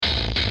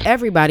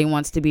Everybody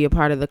wants to be a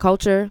part of the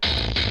culture.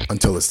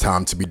 Until it's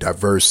time to be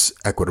diverse,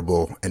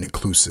 equitable, and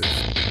inclusive.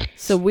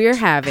 So we're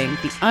having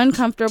the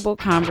uncomfortable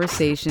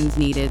conversations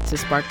needed to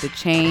spark the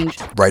change.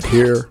 Right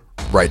here,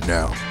 right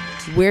now.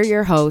 We're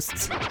your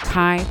hosts,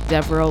 Kai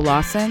Devereaux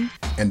Lawson.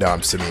 And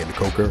I'm Simeon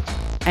Coker.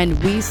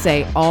 And we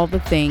say all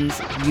the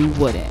things you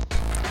wouldn't.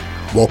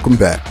 Welcome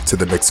back to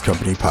the Mixed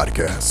Company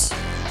Podcast.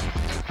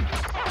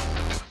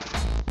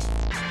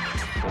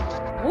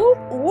 Whoop,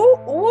 whoop,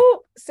 whoop.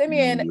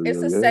 Simeon,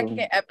 it's the second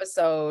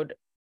episode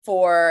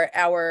for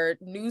our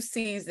new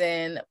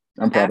season.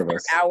 I'm proud of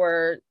us.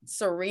 Our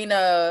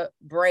Serena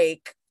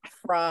break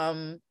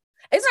from,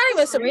 it's not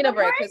even Serena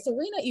break because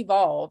Serena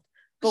evolved,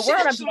 but we're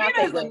on a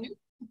Beyonce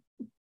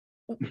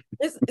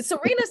break.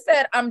 Serena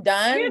said, I'm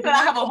done. Serena said,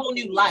 I have a whole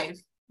new life.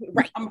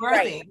 Right. I'm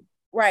birthing.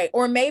 Right.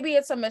 Or maybe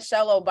it's a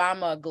Michelle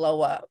Obama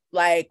glow up.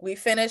 Like we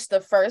finished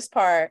the first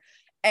part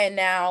and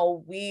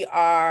now we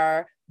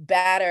are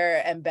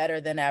badder and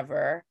better than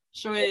ever.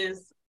 Sure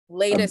is.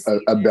 Latest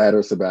a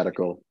badder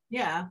sabbatical.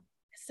 Yeah.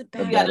 It's a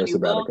badder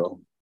sabbatical.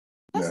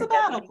 A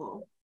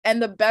sabbatical.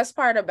 And the best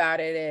part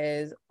about it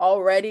is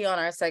already on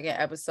our second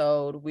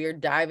episode, we're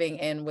diving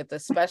in with a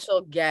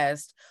special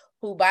guest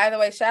who, by the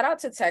way, shout out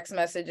to text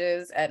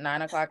messages at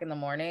 9:00 in the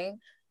morning.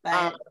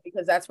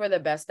 Because that's where the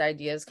best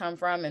ideas come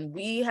from. And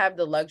we have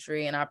the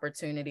luxury and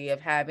opportunity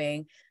of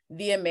having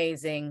the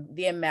amazing,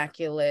 the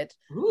immaculate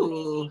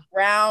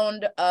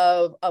round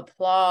of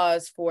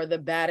applause for the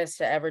baddest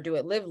to ever do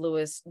it. Liv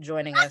Lewis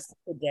joining us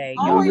today.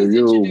 What it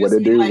do?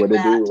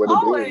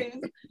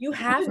 You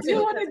have to.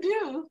 Do what it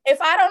do.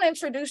 If I don't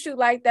introduce you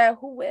like that,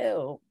 who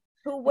will?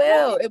 Who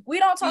will? If we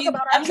don't talk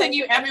about I'm taking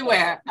you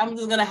everywhere. I'm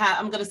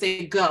gonna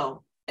say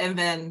go. And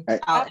then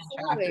I'll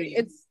interact with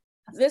you.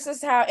 This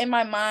is how, in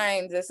my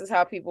mind, this is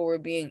how people were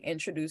being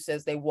introduced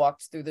as they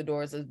walked through the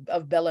doors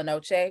of Bella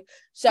Noche.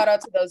 Shout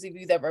out to those of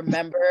you that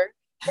remember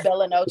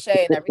Bella Noche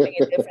and everything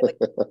is different.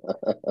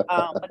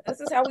 But this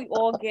is how we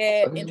all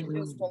get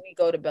introduced when we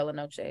go to Bella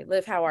Noche.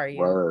 Liv, how are you?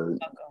 Word.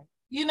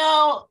 You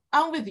know,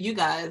 I'm with you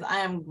guys. I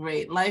am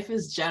great. Life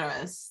is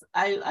generous.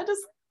 I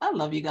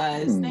love you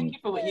guys. Thank you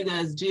for what you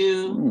guys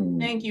do.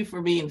 Thank you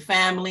for being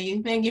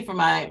family. Thank you for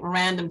my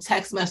random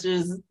text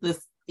messages, this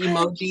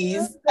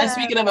emojis. I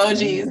speak in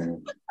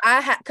emojis.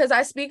 Because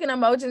I speak in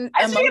emojis.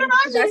 I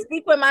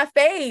speak with my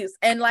face,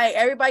 and like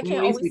everybody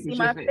can't always see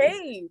my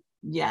face.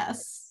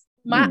 Yes,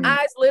 my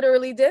eyes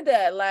literally did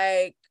that.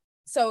 Like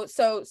so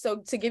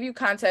to give you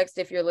context,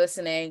 if you're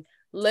listening,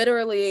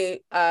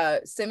 literally,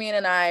 Simeon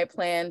and I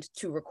planned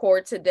to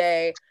record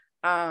today,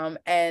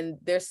 and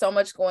there's so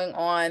much going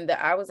on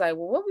that I was like,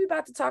 well, what are we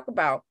about to talk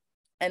about?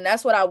 And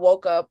that's what I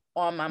woke up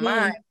on my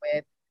mind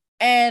with.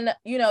 And,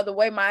 you know, the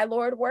way my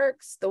Lord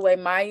works, the way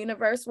my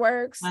universe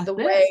works,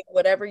 way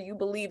whatever you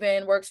believe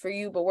in works for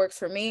you, but works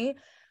for me.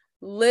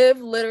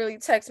 Liv literally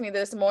texted me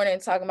this morning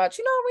talking about,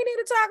 you know what we need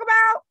to talk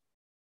about?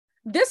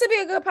 This would be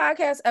a good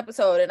podcast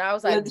episode. And I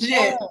was like,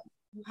 no,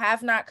 you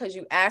have not because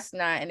you asked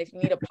not. And if you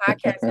need a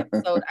podcast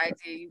episode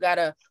idea, you got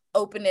to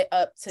open it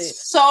up to.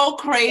 So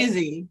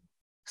crazy.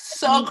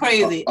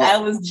 I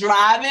was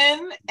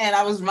driving and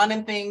I was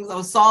running things. I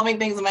was solving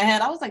things in my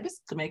head. I was like,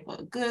 this could make for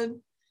a good.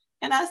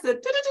 And I said,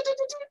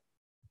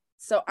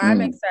 so I'm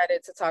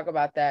excited to talk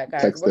about that,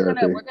 guys. We're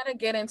gonna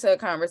get into a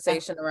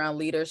conversation around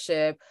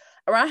leadership,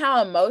 around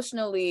how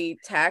emotionally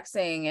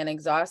taxing and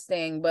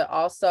exhausting, but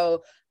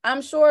also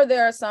I'm sure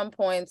there are some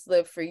points,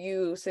 Liv, for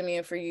you,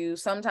 Simeon, for you,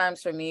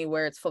 sometimes for me,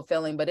 where it's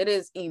fulfilling, but it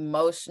is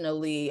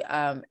emotionally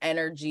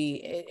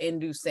energy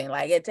inducing.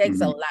 Like it takes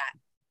a lot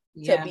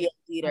to be a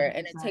leader,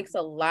 and it takes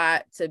a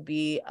lot to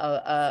be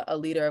a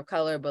leader of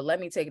color. But let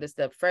me take it a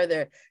step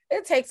further.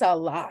 It takes a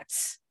lot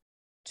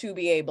to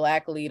be a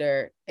Black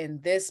leader in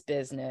this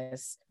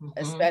business,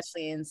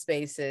 especially in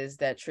spaces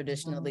that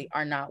traditionally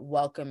are not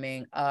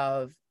welcoming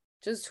of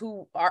just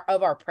who are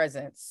of our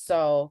presence.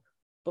 So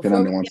can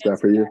I nuance that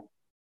for you?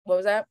 What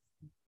was that?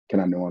 Can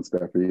I nuance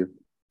that for you?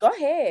 Go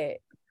ahead.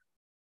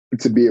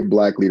 To be a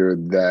Black leader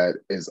that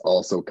is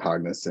also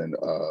cognizant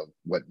of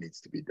what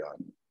needs to be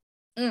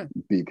done.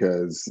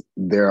 Because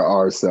there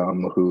are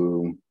some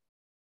who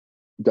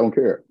don't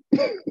care.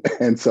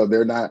 And so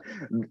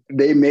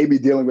they may be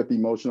dealing with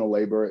emotional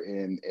labor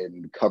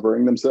in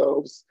covering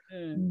themselves.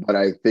 But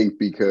I think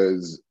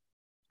because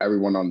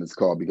everyone on this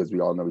call, because we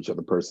all know each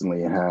other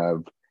personally,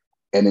 have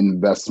an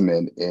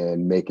investment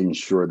in making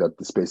sure that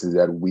the spaces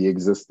that we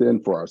exist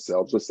in for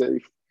ourselves are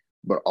safe,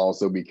 but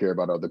also we care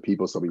about other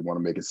people. So we want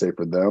to make it safe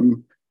for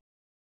them.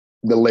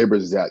 The labor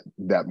is that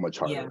much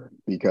harder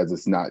because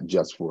it's not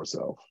just for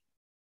self.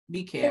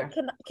 Be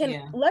careful.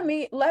 Let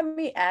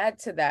me add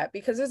to that,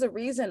 because there's a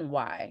reason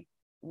why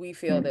we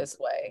feel this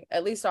way,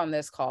 at least on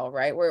this call,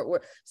 right? We're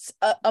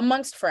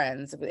amongst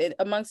friends,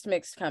 amongst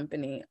mixed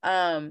company,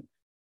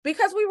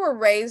 because we were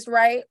raised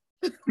right.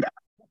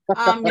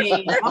 I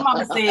mean, my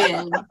mama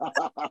said,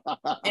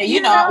 and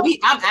you know,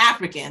 I'm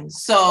African,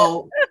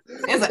 so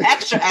it's an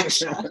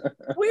extra.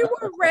 We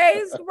were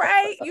raised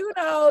right, you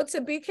know,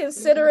 to be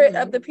considerate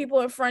of the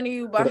people in front of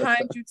you,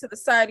 behind you, to the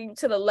side of you,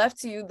 to the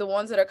left of you, the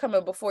ones that are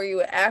coming before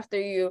you and after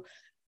you.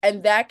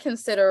 And that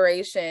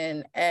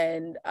consideration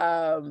and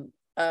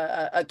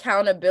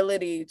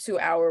accountability to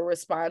our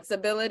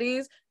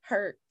responsibilities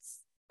hurts.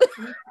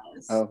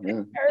 Oh,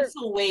 yeah. It's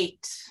a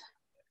weight.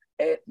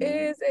 It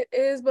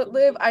is. But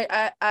Liv,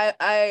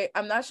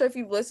 I'm not sure if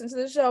you've listened to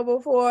the show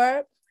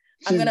before.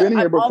 She's been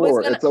here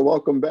before. It's a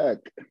welcome back.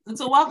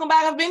 It's a welcome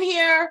back. I've been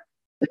here.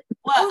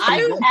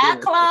 What,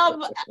 Ad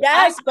Club?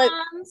 Yes, but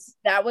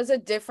that was a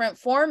different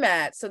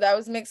format. So that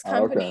was Mixed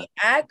Company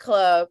Ad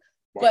Club.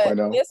 But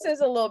this is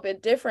a little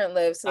bit different,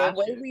 Liv. So the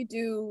way we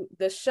do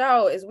the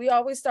show is we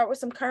always start with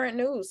some current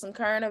news, some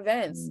current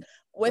events,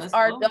 with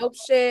our dope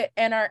shit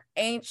and our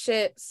ain't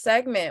shit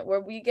segment,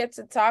 where we get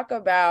to talk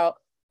about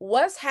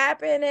what's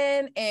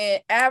happening in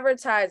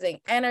advertising,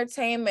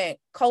 entertainment,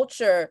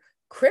 culture,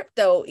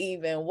 crypto,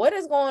 even. What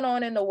is going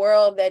on in the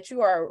world that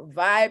you are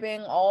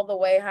vibing all the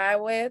way high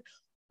with,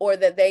 or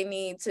that they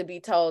need to be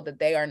told that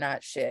they are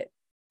not shit.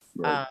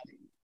 Right.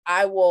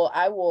 I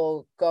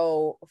will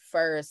go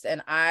first,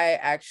 and I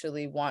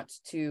actually want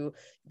to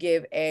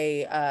give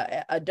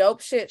a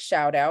dope shit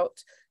shout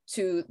out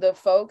to the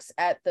folks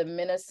at the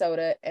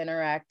Minnesota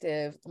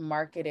Interactive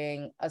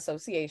Marketing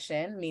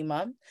Association,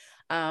 MEMA.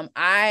 I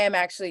am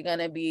actually going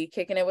to be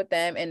kicking it with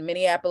them in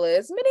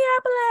Minneapolis.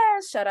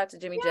 Shout out to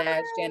Jimmy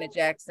Jazz, Janet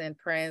Jackson,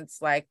 Prince,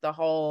 like the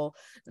whole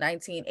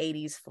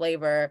 1980s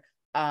flavor.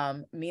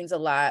 Means a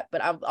lot.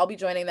 But I'll be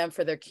joining them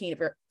for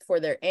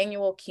their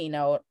annual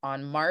keynote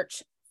on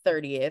March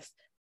 30th,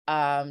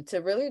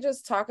 to really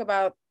just talk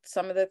about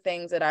some of the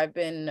things that I've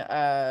been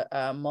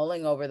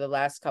mulling over the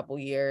last couple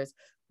years,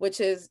 which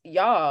is,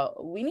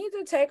 y'all, we need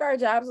to take our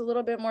jobs a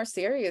little bit more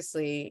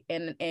seriously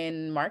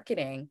in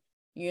marketing.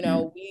 You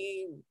know,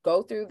 we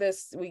go through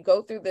this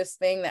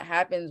thing that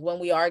happens when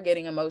we are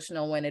getting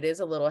emotional, when it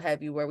is a little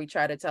heavy, where we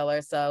try to tell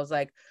ourselves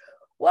like,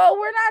 well,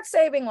 we're not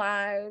saving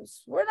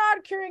lives, we're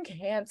not curing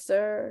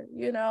cancer,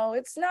 you know,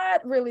 it's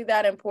not really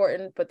that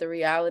important. But the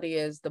reality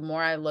is, the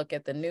more I look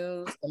at the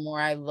news, the more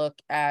I look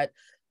at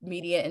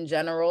media in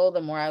general, the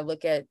more I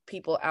look at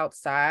people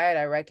outside,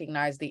 I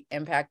recognize the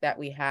impact that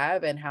we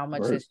have and how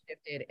much has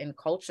shifted in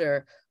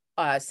culture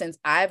since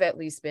I've at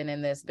least been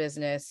in this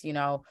business. You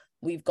know,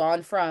 we've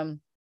gone from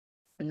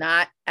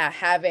not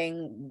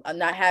having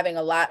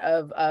a lot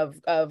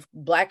of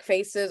Black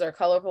faces or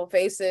colorful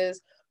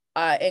faces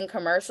in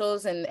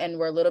commercials, and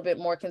we're a little bit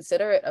more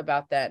considerate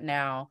about that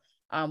now.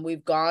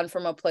 We've gone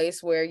from a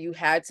place where you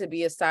had to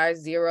be a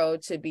size 0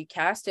 to be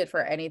casted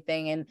for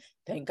anything, and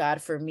thank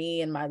God for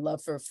me and my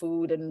love for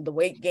food and the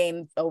weight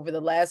gain over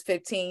the last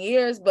 15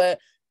 years. But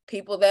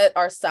people that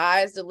are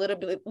sized a little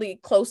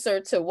bit closer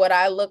to what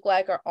I look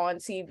like are on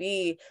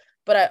TV.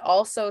 But I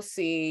also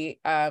see,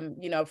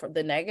 you know, from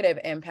the negative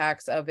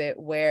impacts of it,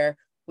 where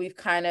we've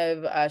kind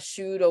of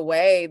shooed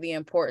away the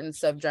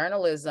importance of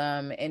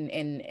journalism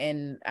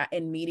in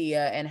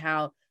media, and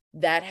how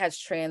that has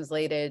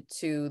translated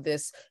to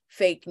this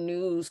fake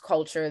news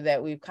culture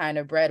that we've kind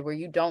of bred, where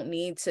you don't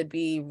need to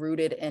be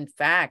rooted in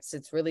facts.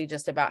 It's really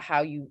just about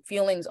how you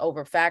feelings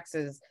over facts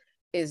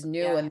is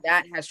new. Yeah. And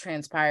that has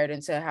transpired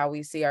into how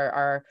we see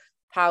our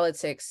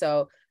politics.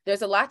 So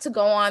there's a lot to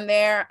go on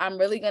there. I'm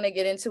really going to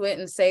get into it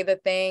and say the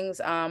things.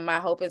 My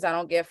hope is I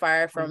don't get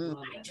fired from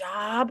my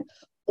job,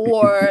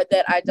 or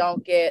that I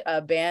don't get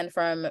banned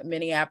from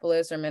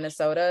Minneapolis or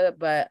Minnesota.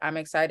 But I'm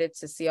excited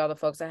to see all the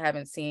folks I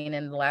haven't seen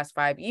in the last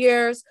 5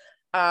 years.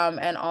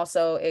 And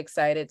also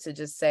excited to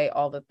just say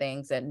all the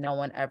things that no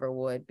one ever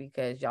would,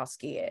 because y'all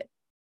scared.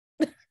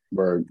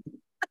 Word.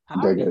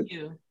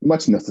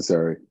 Much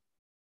necessary.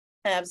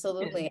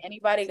 Absolutely.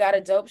 Anybody got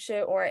a dope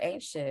shit or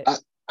ain't shit?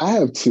 I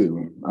have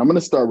two. I'm going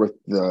to start with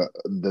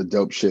the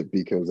dope shit,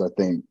 because I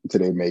think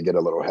today may get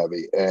a little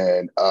heavy.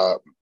 And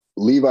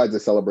Levi's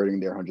is celebrating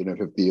their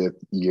 150th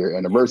year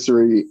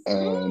anniversary,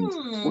 and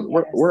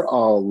we're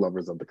all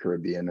lovers of the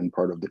Caribbean and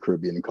part of the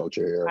Caribbean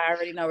culture here. I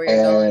already know where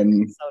you're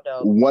going. So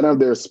dope. One of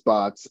their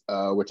spots,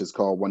 which is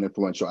called One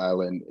Influential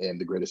Island in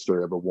the Greatest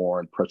Story Ever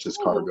Worn, Precious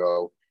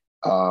Cargo,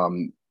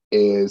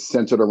 is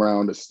centered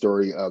around a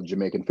story of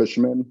Jamaican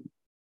fishermen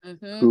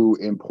who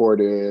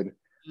imported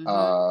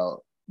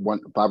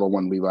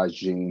 501 Levi's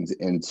jeans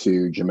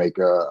into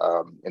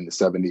Jamaica in the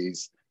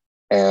 70s.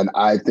 And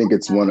I think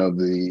it's one of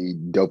the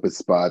dopest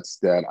spots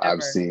that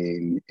I've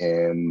seen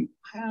in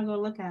I gotta go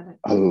look at it.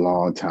 A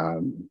long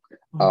time.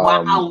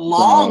 Wow, a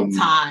long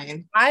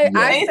time. I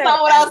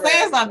saw what I was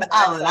saying, something.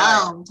 A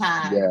long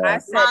time. Yeah. I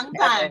said long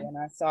time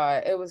when I saw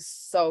it. It was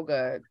so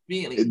good.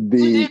 Really? Who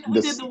did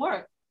the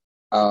work?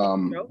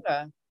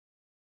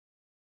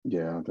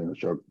 Yeah, I think it's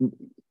Joker.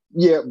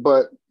 Yeah,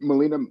 but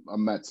Melina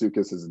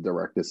Matsoukas is the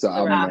director, so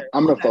I'm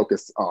gonna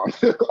focus on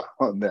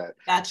that.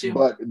 Got you.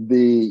 But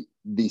the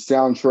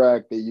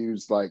soundtrack, they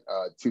used like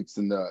Toots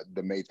and the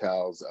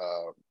Maytals,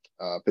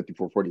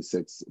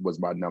 5446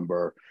 was my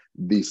number.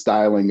 The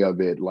styling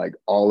of it, like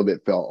all of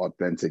it felt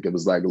authentic. It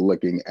was like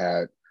looking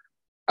at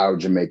our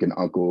Jamaican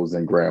uncles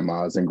and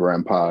grandmas and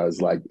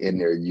grandpas, like in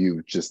their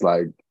youth, just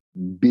like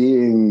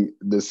being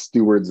the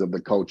stewards of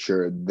the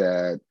culture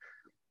that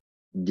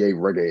gave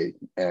reggae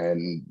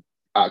and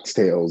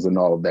oxtails and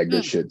all of that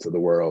good shit to the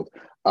world.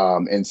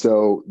 And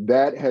so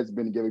that has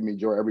been giving me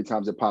joy every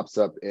time it pops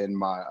up in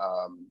my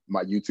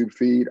my YouTube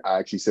feed. I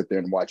actually sit there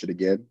and watch it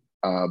again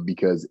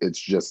because it's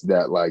just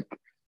that, like,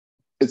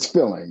 it's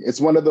filling.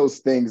 It's one of those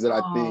things that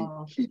I think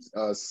keeps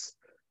us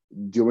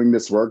doing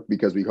this work,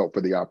 because we hope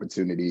for the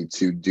opportunity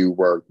to do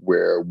work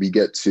where we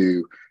get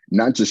to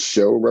not just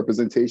show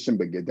representation,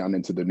 but get down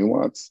into the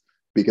nuance.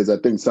 Because I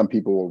think some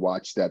people will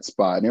watch that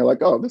spot and they're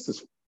like, oh, this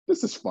is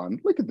fun.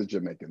 Look at the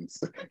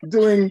Jamaicans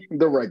doing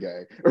the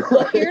reggae.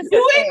 Right?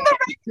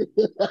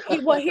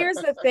 Well, here's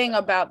the thing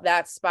about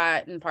that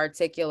spot in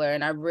particular,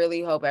 and I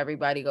really hope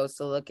everybody goes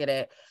to look at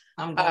it.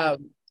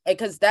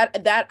 Because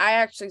that I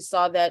actually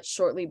saw that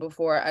shortly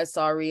before I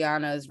saw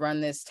Rihanna's Run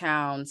This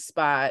Town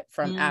spot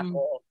from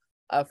Apple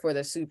for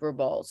the Super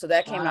Bowl. So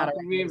that came out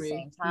around the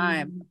same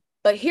time.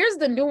 But here's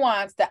the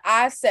nuance that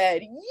I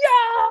said,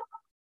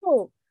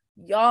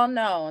 y'all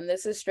know, and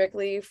this is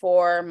strictly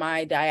for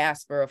my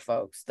diaspora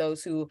folks,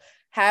 those who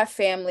have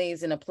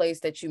families in a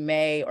place that you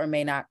may or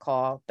may not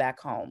call back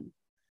home.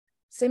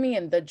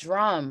 Simeon, the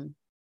drum,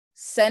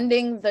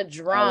 sending the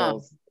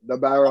drum, the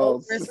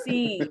barrels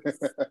overseas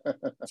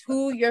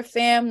to your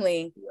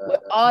family with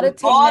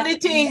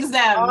auditing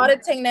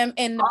them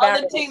in the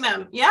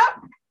barrels. Yep.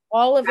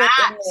 All of it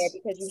in there,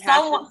 because you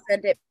have to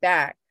send it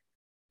back.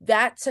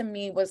 That to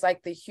me was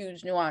like the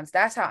huge nuance.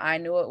 That's how I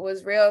knew it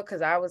was real,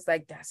 because I was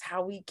like, that's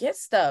how we get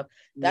stuff.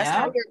 That's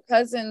how your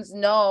cousins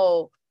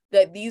know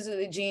that these are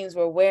the jeans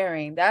we're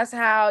wearing. That's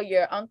how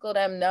your uncle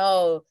them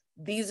know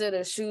these are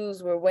the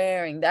shoes we're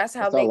wearing. That's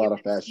how they get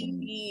the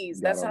TVs.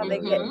 That's how they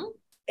get.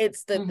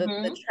 It's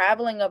the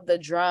traveling of the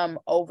drum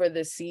over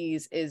the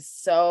seas is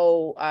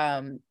so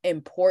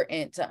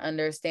important to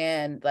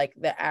understand, like,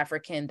 the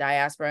African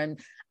diaspora. And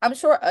I'm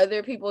sure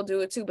other people do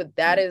it too, but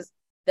that is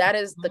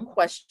the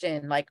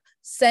question. Like,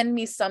 send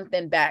me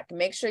something back.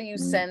 Make sure you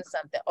send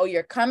something. Oh,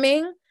 you're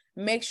coming?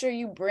 Make sure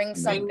you bring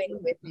something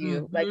with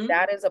you. Like,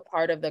 that is a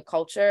part of the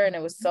culture. And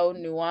it was so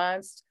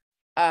nuanced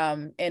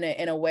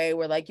in a way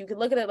where, like, you could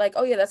look at it like,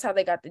 oh yeah, that's how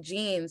they got the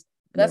jeans.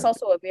 But that's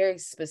also a very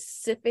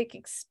specific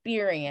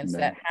experience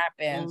that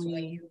happens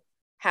when you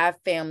have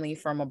family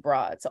from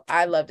abroad. So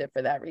I loved it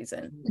for that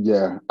reason.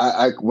 Yeah,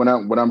 I when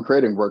I'm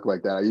creating work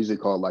like that, I usually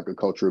call it like a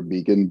cultural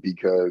beacon,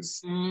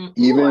 because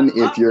even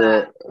if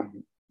you're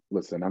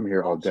listen, I'm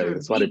here all day.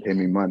 That's why they pay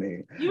me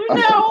money. You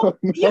know,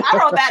 I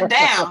wrote that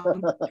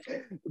down.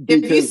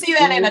 If you see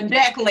that in a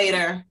deck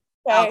later,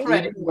 I'll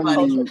credit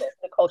you.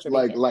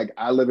 Like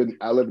I live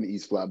in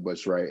East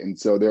Flatbush, right? And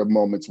so there are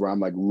moments where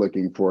I'm like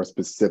looking for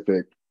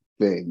specific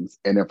things,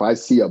 and if I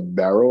see a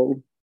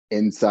barrel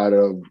inside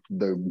of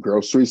the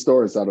grocery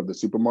store, inside of the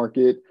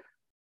supermarket,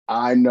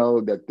 I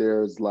know that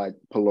there's like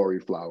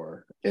Pelori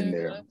flour in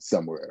there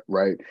somewhere,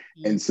 right?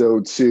 And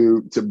so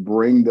to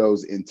bring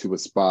those into a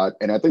spot,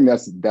 and I think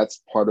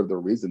that's part of the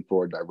reason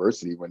for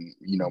diversity. When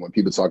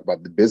people talk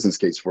about the business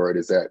case for it,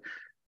 is that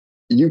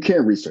you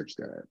can't research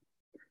that.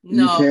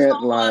 You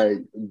can't like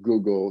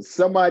Google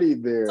somebody has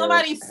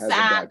it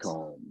back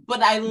home.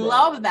 But I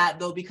love that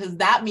though, because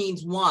that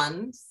means,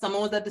 one,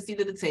 someone was at the seat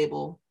of the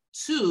table.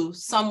 Two,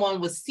 someone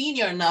was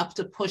senior enough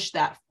to push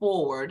that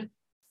forward.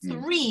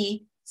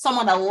 Three,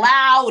 someone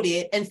allowed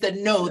it and said,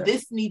 no,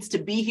 this needs to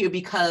be here,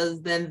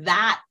 because then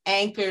that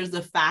anchors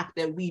the fact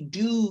that we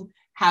do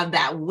have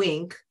that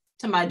wink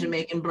to my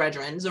Jamaican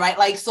brethren, right?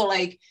 Like, so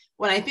like,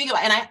 when I think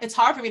about, it's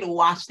hard for me to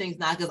watch things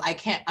now because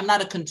I'm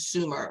not a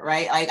consumer,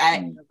 right? Like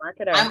I'm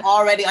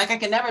already like, I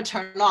can never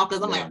turn off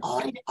because I'm like,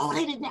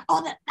 they did that.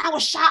 Oh, that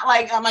was shot.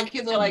 Like my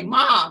kids are like,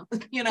 Mom,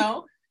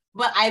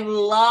 but I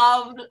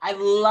love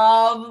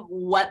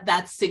what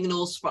that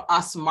signals for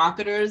us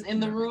marketers in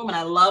the room. And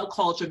I love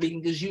culture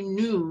because you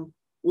knew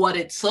what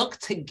it took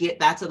to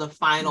get that to the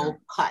final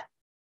cut.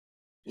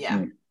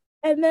 Yeah.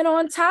 And then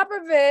on top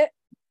of it,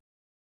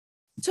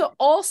 to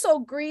also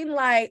green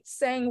light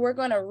saying we're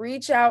going to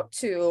reach out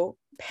to,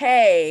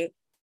 pay,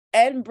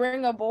 and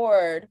bring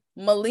aboard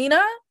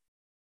Melina.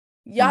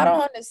 Y'all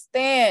don't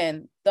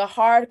understand the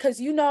hard,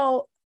 because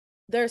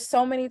there's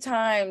so many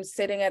times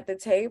sitting at the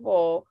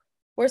table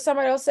where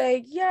somebody will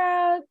say,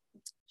 yeah,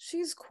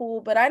 she's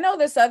cool, but I know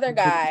this other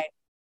guy.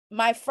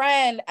 My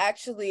friend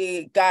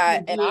actually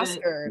got an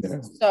Oscar.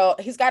 So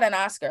he's got an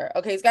Oscar.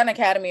 Okay, he's got an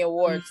Academy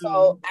Award.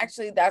 So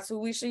actually that's who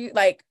we should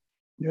like.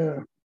 Yeah.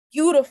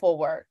 Beautiful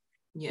work.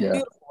 Yeah.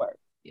 Beautiful work.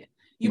 Yeah.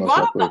 You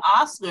brought up the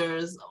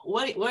Oscars.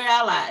 Where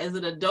y'all at? Is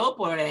it a dope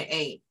or it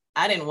ain't?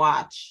 I didn't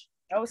watch.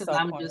 That was so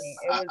funny. It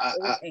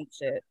was ain't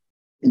shit.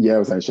 Yeah, it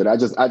was ain't shit. I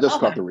just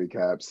caught the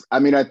recaps. I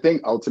mean, I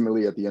think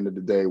ultimately at the end of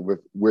the day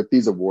with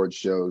these award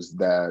shows,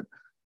 that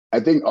I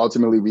think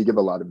ultimately we give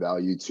a lot of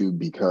value to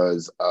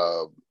because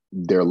of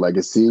their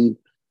legacy.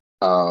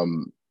 I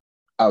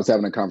was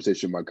having a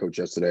conversation with my coach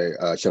yesterday,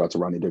 shout out to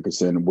Ronnie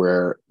Dickerson,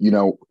 where,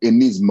 in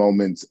these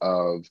moments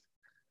of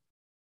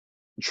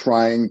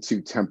trying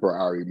to temper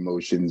our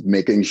emotions,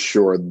 making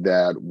sure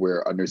that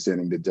we're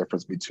understanding the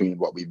difference between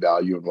what we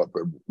value and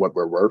what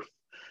we're worth.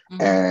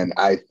 And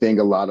I think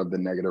a lot of the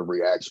negative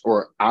reaction,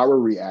 or our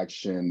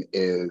reaction,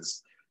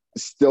 is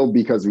still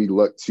because we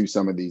look to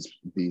some of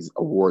these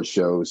award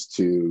shows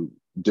to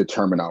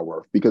determine our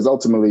worth. Because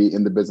ultimately,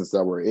 in the business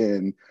that we're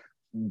in,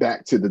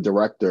 back to the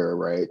director,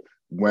 right?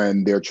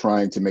 When they're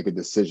trying to make a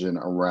decision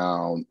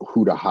around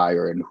who to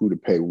hire and who to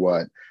pay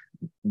what,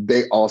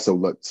 they also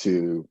look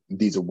to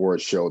these award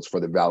shows for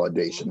the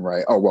validation,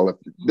 right? Oh, well, if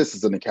this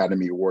is an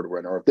Academy Award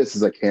winner, or if this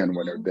is a Cannes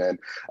winner, then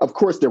of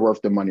course they're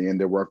worth the money and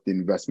they're worth the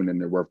investment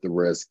and they're worth the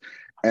risk.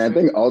 And I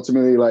think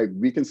ultimately, like,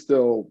 we can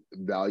still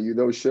value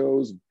those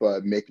shows,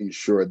 but making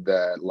sure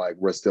that like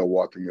we're still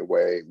walking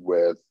away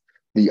with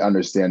the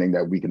understanding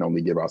that we can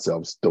only give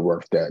ourselves the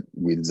worth that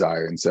we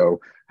desire. And so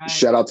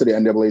shout out to the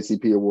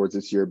NAACP Awards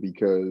this year,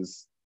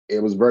 because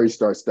it was very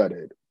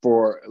star-studded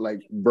for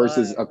like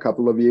versus a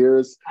couple of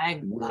years.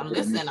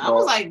 Listen, I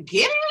was like,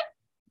 get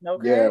it?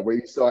 Okay. Yeah, where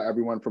you saw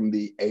everyone from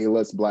the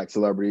A-list Black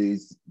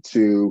celebrities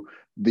to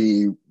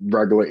the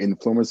regular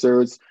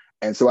influencers.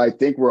 And so I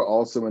think we're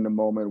also in the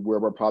moment where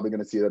we're probably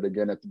going to see that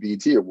again at the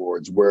BET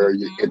Awards, where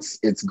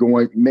it's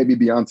going, maybe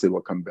Beyonce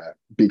will come back,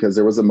 because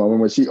there was a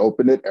moment when she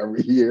opened it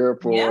every year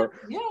for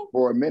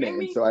a minute.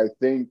 And so I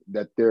think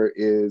that there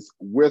is,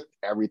 with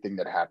everything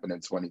that happened in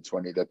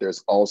 2020, that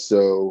there's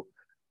also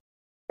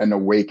an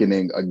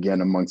awakening again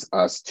amongst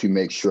us to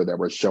make sure that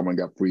we're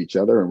showing up for each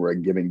other and we're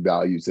giving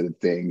value to the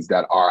things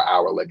that are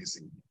our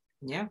legacy.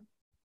 Yeah.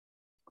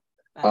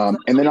 And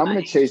then I'm going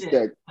to chase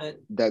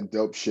that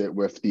dope shit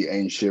with the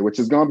ain't shit, which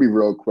is going to be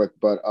real quick.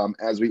 But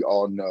as we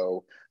all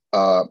know,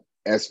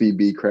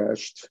 SVB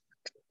crashed.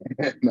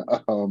 And,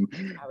 I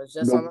was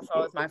just on the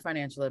phone with my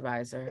financial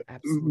advisor.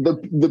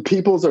 Absolutely. The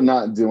peoples are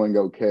not doing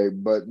okay,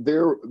 but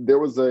there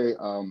was a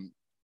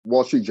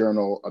Wall Street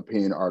Journal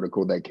opinion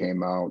article that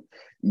came out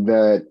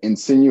that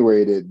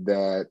insinuated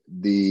that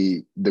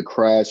the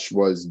crash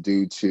was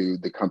due to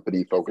the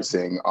company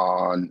focusing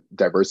on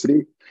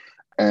diversity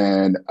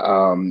and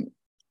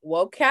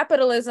woke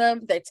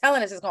capitalism. They're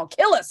telling us it's gonna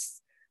kill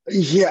us.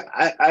 Yeah,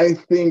 I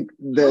think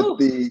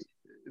that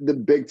the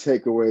big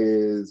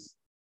takeaway is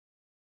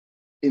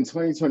in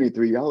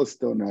 2023, y'all are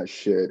still not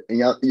shit, and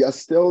y'all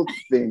still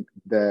think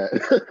that.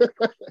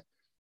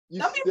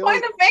 Don't be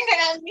pointing a finger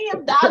at me.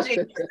 I'm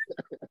dodging.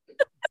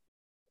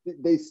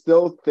 They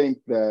still think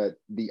that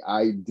the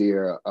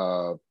idea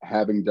of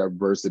having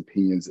diverse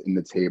opinions in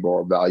the table,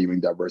 or valuing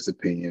diverse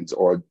opinions,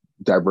 or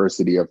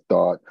diversity of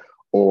thought,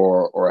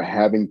 or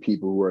having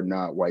people who are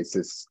not white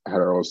cis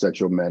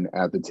heterosexual men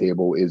at the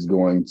table is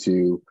going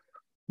to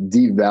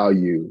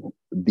devalue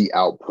the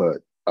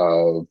output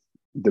of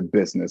the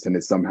business, and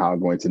it's somehow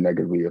going to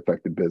negatively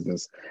affect the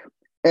business.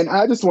 And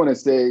I just want to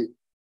say,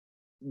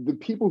 the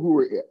people who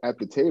were at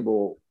the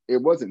table,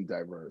 it wasn't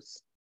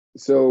diverse.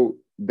 So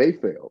they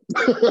failed.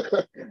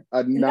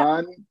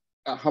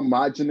 A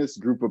homogenous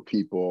group of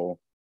people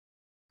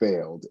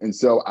failed. And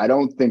so I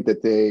don't think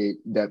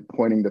that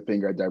pointing the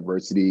finger at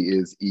diversity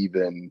is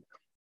even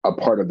a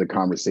part of the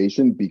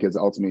conversation, because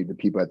ultimately the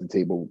people at the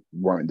table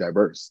weren't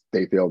diverse.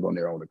 They failed on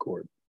their own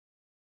accord.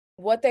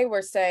 What they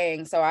were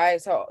saying, so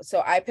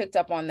I picked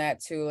up on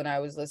that too, and I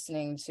was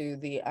listening to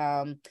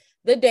the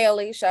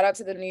Daily. Shout out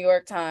to the New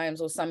York Times.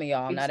 Well, some of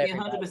y'all, not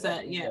everybody.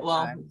 100%. Yeah,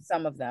 well,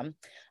 some of them.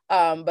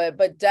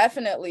 But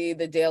definitely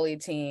the Daily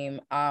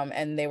team.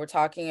 And they were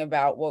talking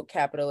about woke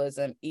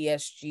capitalism,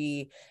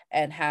 ESG,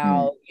 and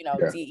how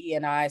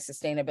DE&I,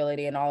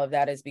 sustainability, and all of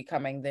that is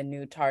becoming the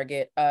new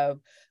target of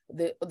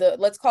the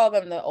let's call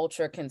them the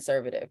ultra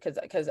conservative,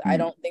 because I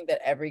don't think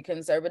that every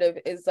conservative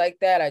is like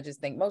that. I just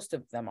think most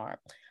of them are.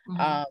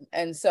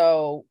 And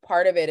so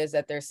part of it is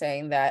that they're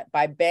saying that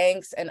by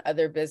banks and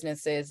other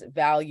businesses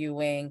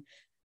valuing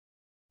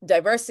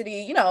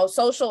diversity,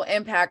 social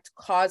impact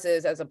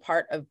causes as a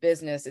part of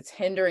business, it's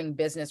hindering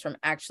business from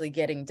actually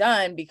getting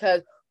done,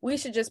 because we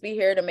should just be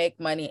here to make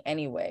money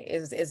anyway.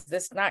 Is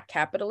this not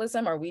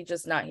capitalism? Are we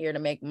just not here to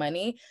make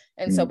money?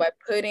 And so by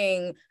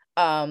putting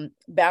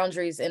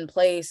boundaries in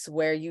place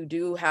where you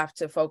do have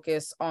to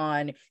focus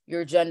on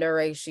your gender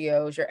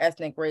ratios, your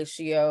ethnic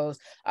ratios,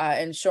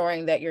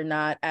 ensuring that you're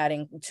not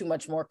adding too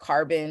much more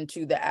carbon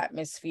to the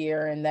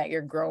atmosphere, and that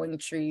you're growing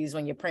trees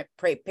when you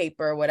print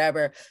paper or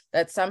whatever,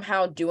 that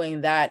somehow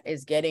doing that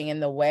is getting in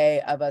the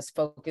way of us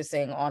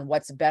focusing on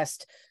what's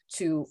best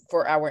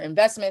for our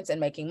investments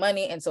and making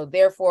money. And so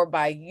therefore,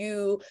 by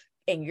you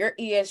and your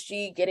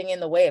ESG getting in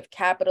the way of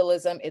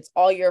capitalism, it's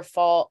all your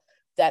fault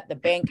that the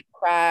bank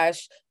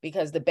crashed,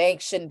 because the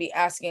bank shouldn't be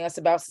asking us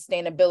about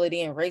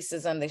sustainability and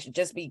racism. They should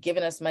just be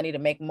giving us money to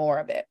make more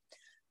of it.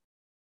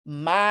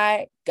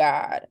 My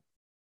God,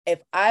 if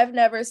I've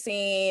never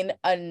seen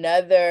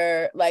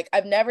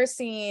I've never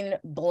seen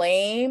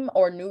blame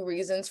or new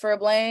reasons for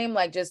blame,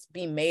 just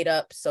be made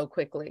up so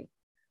quickly.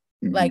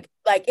 Like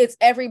it's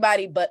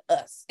everybody but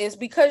us. It's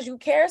because you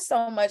care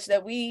so much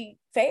that we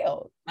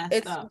failed.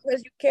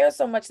 Because you care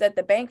so much that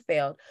the bank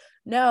failed.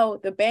 No,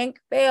 the bank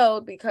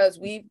failed because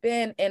we've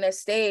been in a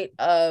state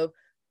of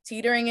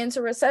teetering into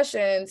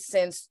recession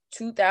since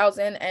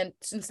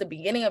the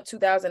beginning of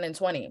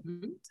 2020,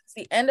 since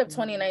the end of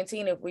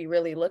 2019, if we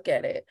really look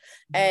at it.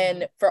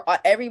 And for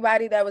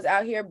everybody that was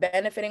out here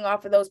benefiting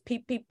off of those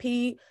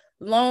PPP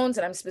loans,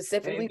 and I'm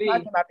specifically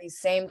talking about these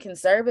same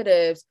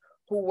conservatives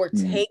who were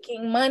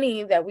taking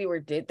money that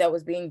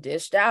was being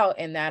dished out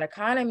in that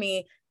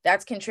economy.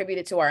 That's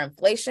contributed to our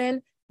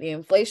inflation. The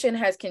inflation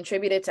has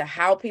contributed to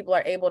how people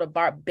are able to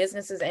borrow,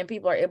 businesses and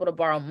people are able to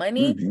borrow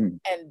money.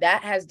 And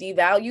that has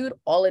devalued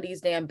all of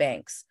these damn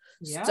banks.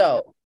 Yeah.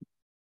 So,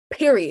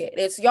 period.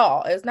 It's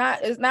y'all. It's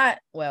not,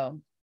 well,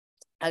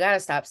 I got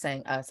to stop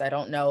saying us. I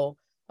don't know,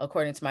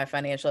 according to my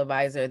financial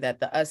advisor, that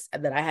the us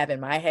that I have in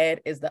my head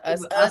is the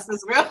us. Us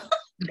is real.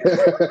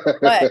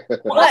 but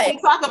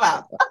talk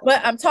about.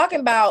 But I'm talking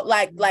about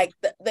like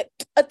the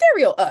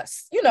ethereal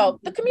us,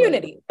 the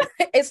community.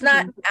 It's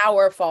not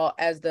our fault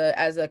as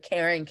a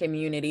caring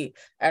community,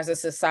 as a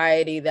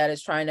society that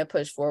is trying to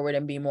push forward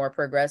and be more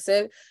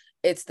progressive.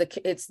 It's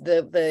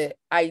the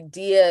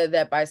idea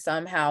that by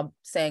somehow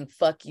saying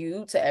fuck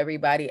you to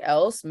everybody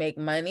else, make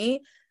money,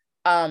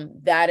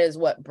 that is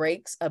what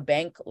breaks a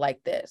bank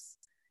like this.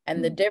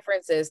 And the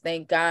difference is,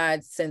 thank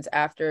God, since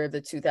after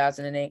the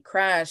 2008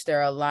 crash, there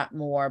are a lot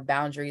more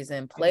boundaries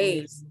in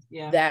place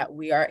that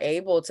we are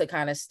able to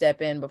kind of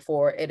step in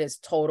before it is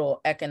total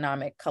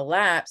economic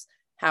collapse.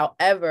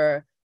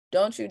 However,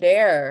 don't you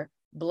dare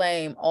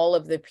blame all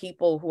of the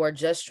people who are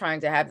just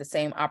trying to have the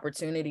same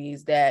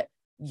opportunities that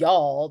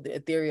y'all, the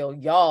ethereal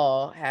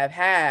y'all, have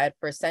had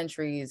for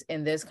centuries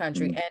in this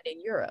country and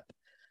in Europe.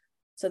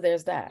 So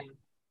there's that.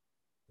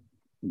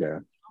 Yeah.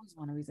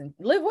 One reason.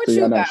 Liv, what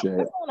you got? What's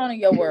going on in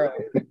your world?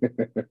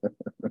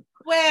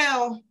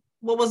 Well,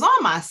 what was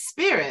on my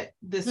spirit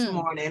this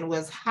morning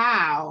was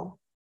how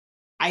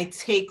I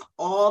take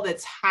all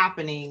that's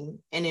happening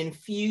and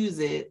infuse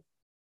it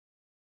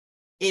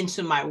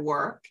into my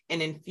work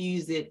and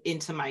infuse it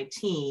into my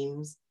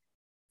teams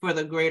for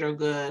the greater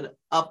good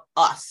of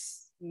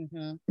us.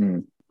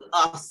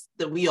 Us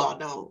that we all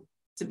know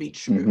to be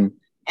true.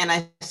 And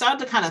I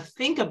started to kind of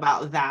think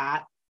about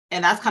that.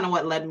 And that's kind of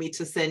what led me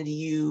to send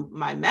you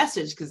my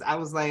message, because I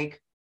was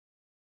like,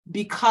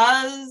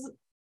 because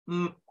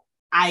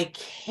I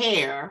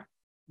care,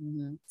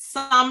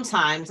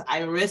 sometimes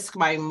I risk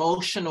my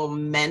emotional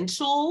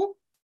mental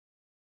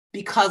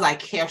because I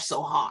care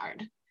so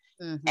hard.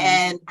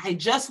 And I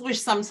just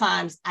wish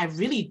sometimes I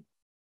really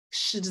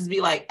should just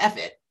be like, F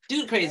it,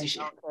 do the crazy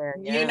shit,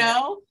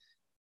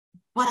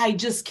 but I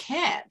just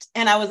can't.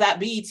 And I was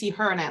at BET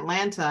Her in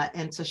Atlanta,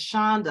 and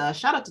Tashonda,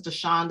 shout out to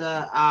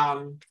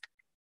Tashonda,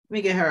 let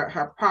me get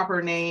her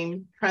proper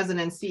name, President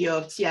and CEO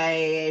of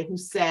TIAA, who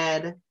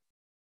said,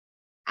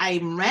 I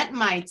rent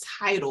my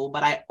title,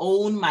 but I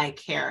own my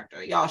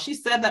character. Y'all, she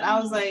said that. I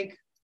was like,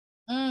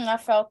 I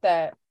felt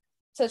that.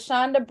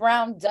 Tashonda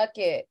Brown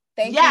Duckett.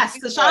 Thank you. Yes,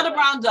 Tashonda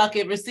Brown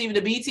Duckett received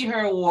the BET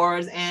Her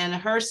Awards, and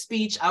her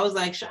speech, I was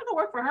like, should I go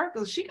work for her?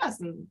 Because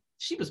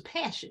she was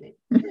passionate.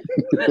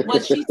 But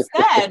what she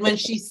said, when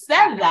she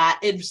said that,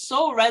 it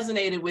so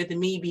resonated with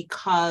me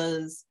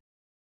because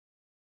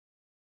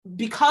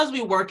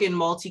we work in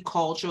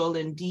multicultural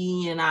and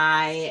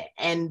D&I,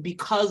 and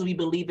because we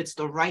believe it's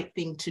the right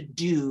thing to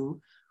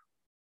do,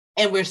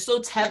 and we're so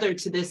tethered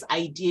to this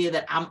idea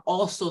that I'm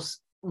also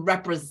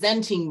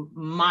representing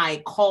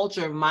my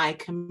culture, my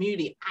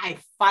community, I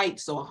fight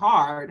so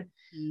hard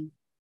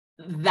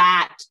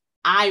that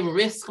I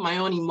risk my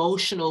own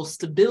emotional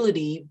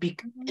stability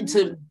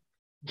to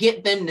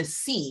get them to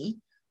see,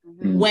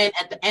 when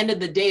at the end of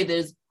the day,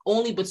 there's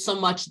only but so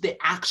much that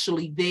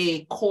actually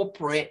they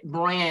corporate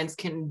brands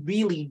can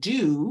really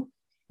do.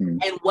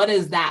 And what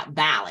is that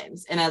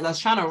balance? And as I was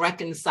trying to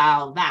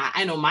reconcile that,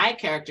 I know my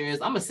character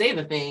is, I'm gonna say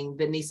the thing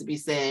that needs to be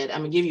said.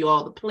 I'm gonna give you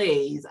all the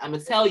plays. I'm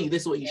gonna tell you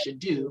this is what you should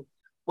do.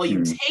 What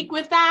you take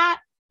with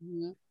that,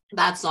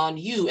 that's on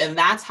you. And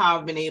that's how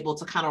I've been able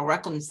to kind of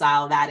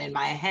reconcile that in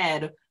my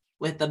head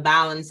with the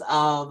balance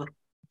of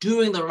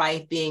doing the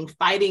right thing,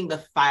 fighting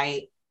the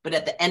fight, but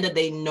at the end of the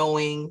day,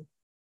 knowing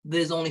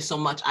there's only so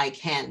much I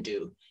can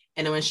do.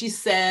 And when she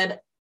said,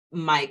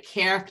 my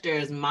character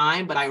is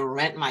mine, but I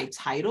rent my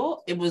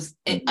title, it was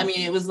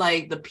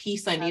like the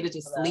piece I needed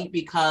to sleep,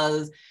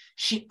 because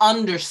she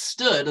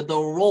understood the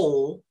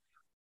role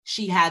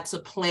she had to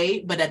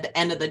play, but at the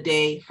end of the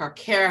day, her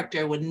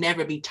character would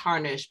never be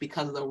tarnished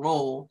because of the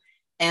role.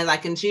 And as I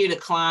continue to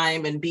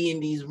climb and be in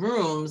these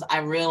rooms,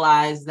 I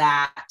realized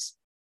that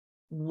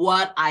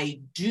what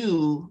I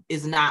do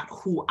is not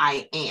who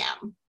I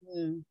am.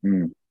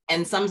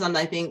 And sometimes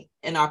I think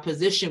in our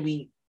position,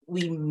 we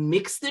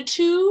mix the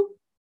two.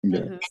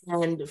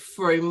 And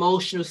for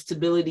emotional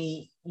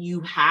stability, you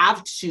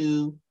have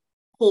to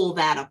pull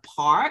that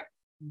apart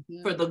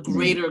for the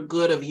greater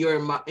good of your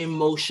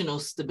emotional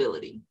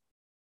stability.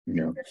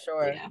 For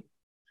sure.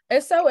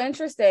 It's so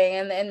interesting.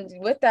 And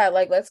with that,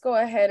 like, let's go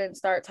ahead and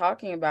start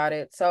talking about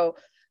it. So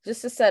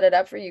just to set it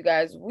up for you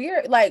guys,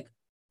 we're like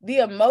the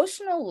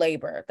emotional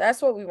labor.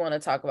 That's what we want to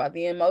talk about.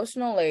 The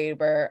emotional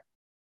labor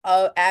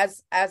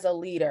as a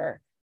leader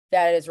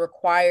that is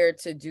required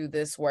to do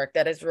this work,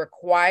 that is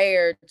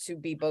required to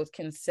be both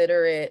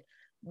considerate,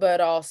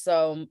 but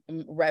also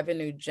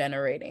revenue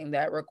generating,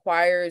 that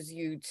requires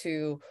you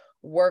to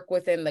work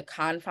within the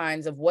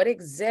confines of what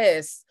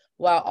exists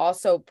while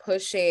also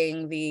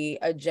pushing the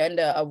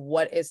agenda of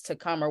what is to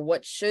come or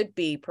what should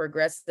be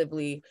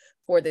progressively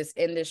for this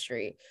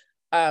industry.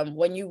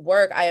 When you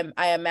work,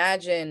 I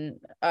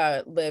imagine,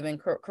 Liv, and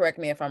correct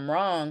me if I'm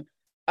wrong,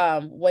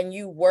 when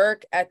you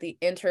work at the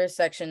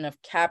intersection of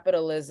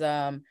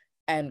capitalism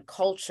and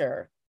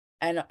culture,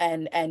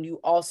 and you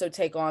also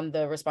take on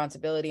the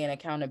responsibility and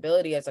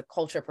accountability as a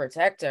culture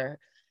protector,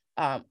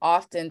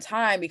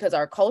 oftentimes, because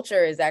our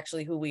culture is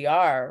actually who we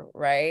are,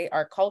 right?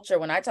 Our culture,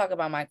 when I talk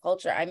about my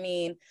culture, I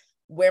mean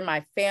where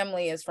my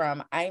family is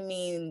from. I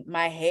mean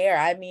my hair,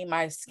 I mean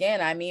my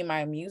skin, I mean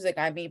my music,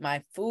 I mean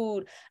my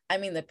food, I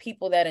mean the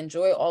people that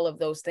enjoy all of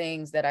those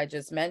things that I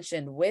just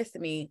mentioned with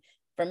me.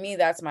 For me,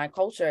 that's my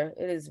culture.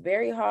 It is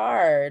very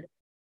hard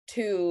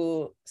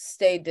to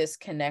stay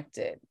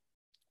disconnected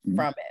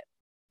from it,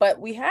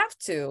 but we have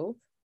to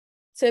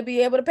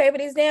be able to pay for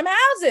these damn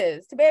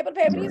houses, to be able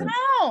to pay for these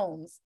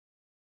homes.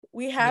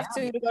 We have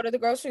to go to the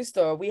grocery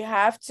store. We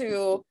have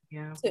to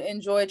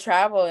enjoy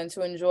travel and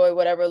to enjoy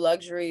whatever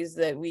luxuries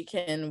that we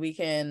can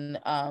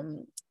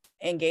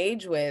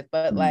engage with.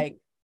 But like,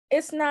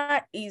 it's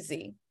not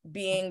easy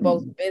being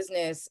both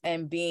business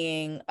and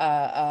being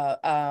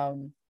a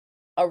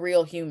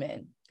real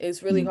human.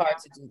 It's really hard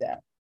to do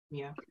that.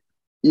 Yeah.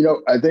 You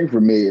know, I think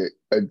for me,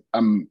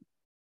 I'm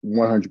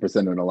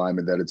 100% in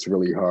alignment that it's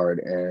really hard.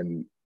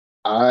 And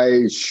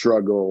I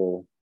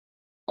struggle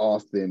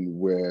often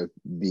with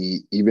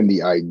even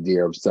the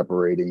idea of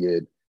separating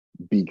it,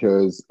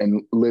 because,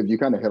 and Liv, you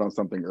kind of hit on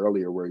something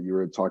earlier where you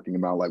were talking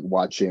about like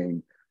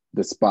watching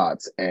the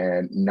spots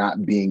and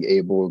not being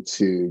able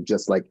to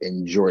just like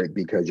enjoy it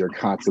because you're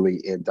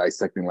constantly in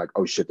dissecting like,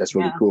 oh shit, that's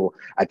really cool.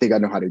 I think I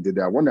know how they did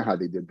that. I wonder how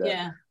they did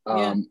that.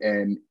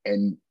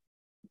 And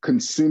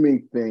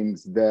consuming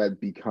things that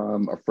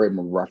become a frame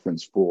of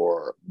reference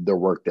for the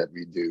work that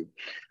we do.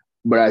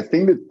 But I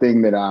think the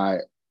thing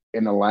that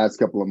in the last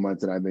couple of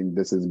months, and I think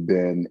this has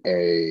been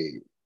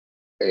a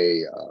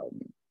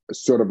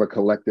sort of a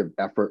collective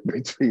effort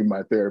between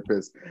my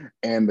therapist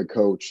and the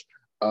coach,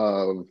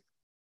 of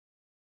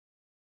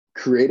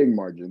creating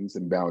margins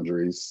and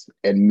boundaries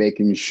and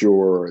making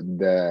sure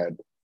that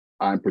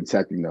I'm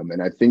protecting them.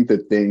 And I think the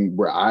thing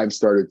where I've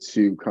started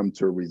to come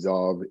to a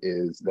resolve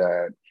is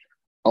that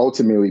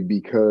ultimately,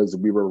 because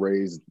we were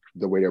raised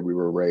the way that we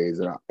were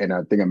raised, and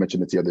I think I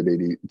mentioned it the other day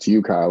to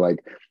you, Kyle,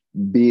 like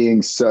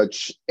being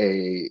such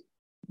a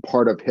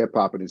part of hip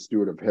hop and a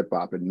steward of hip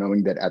hop, and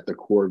knowing that at the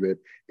core of it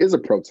is a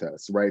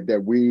protest, right?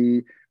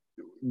 That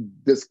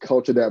this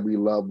culture that we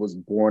love was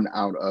born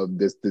out of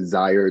this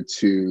desire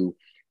to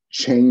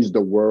change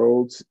the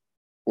world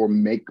or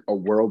make a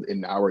world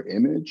in our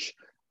image.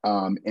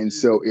 And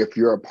so if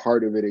you're a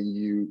part of it and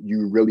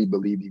you really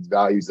believe these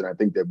values, and I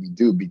think that we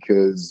do,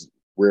 because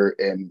we're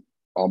in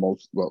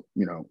almost, well,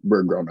 you know,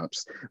 we're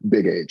grown-ups,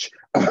 big age.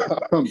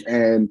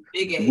 And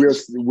big age.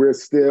 we're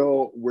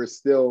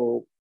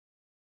still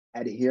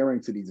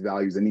adhering to these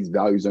values, and these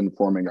values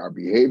informing our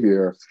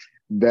behavior.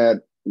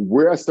 That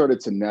where I started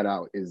to net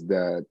out is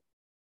that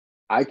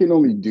I can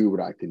only do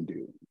what I can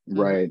do,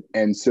 right?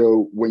 And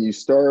so when you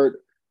start,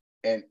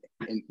 and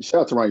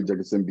shout out to Ronnie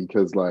Dickerson,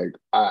 because like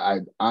I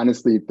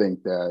honestly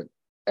think that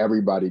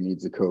everybody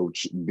needs a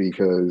coach,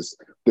 because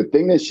the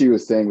thing that she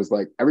was saying was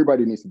like,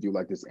 everybody needs to do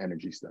like this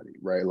energy study,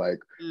 right? Like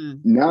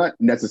not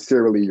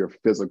necessarily your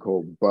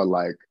physical, but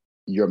like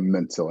your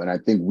mental. And I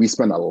think we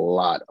spend a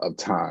lot of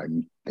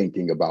time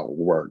thinking about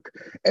work,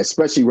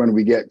 especially when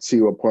we get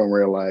to a point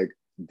where like,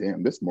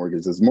 damn, this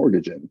mortgage is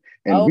mortgaging.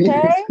 And we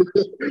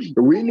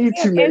need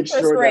to make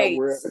sure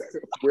that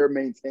we're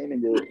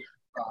maintaining it.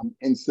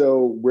 And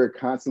so we're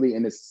constantly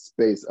in this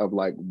space of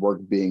like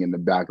work being in the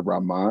back of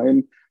our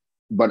mind.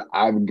 But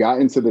I've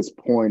gotten to this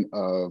point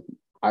of,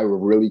 I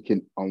really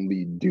can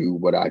only do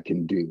what I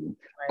can do.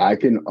 Right. I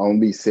can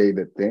only say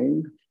the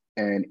thing,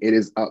 and it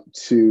is up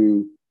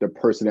to the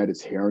person that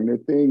is hearing the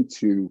thing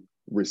to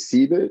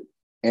receive it.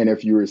 And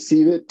if you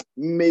receive it,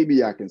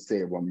 maybe I can say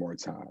it one more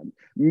time.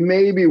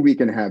 Maybe we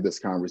can have this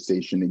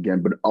conversation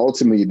again. But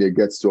ultimately, there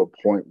gets to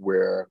a point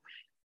where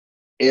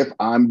if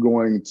I'm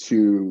going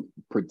to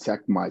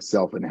protect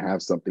myself and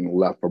have something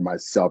left for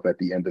myself at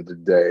the end of the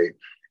day,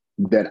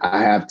 that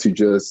I have to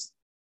just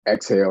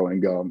exhale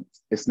and go,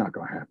 it's not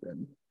going to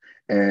happen.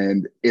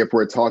 And if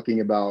we're talking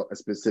about a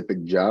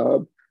specific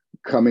job,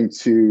 coming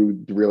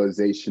to the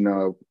realization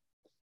of,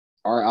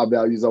 are our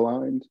values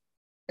aligned?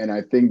 And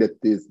I think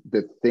that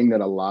the thing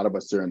that a lot of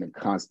us are in a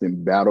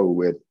constant battle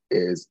with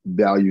is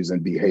values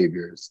and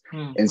behaviors.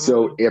 And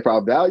so if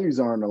our values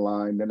aren't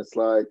aligned, then it's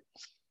like,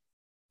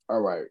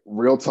 all right,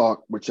 real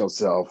talk with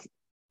yourself.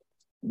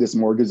 This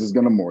mortgage is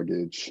going to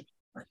mortgage.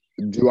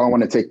 Do I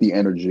want to take the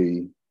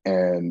energy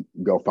and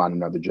go find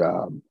another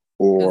job?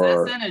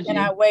 Or can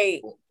I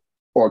wait?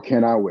 Or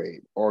can I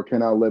wait? Or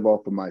can I live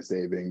off of my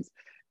savings?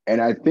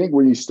 And I think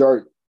when you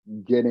start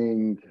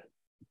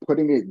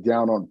putting it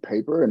down on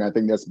paper, and I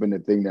think that's been the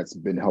thing that's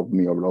been helping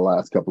me over the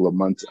last couple of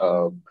months,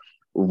 of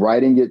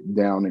writing it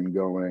down and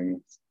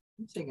going,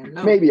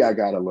 maybe I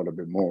got a little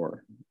bit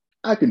more.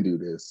 I can do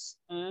this.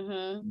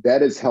 That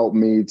has helped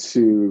me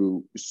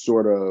to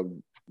sort of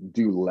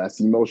do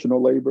less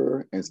emotional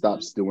labor and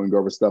stop stewing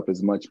over stuff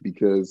as much,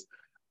 because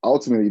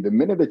ultimately, the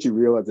minute that you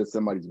realize that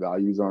somebody's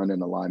values aren't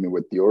in alignment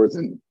with yours,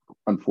 and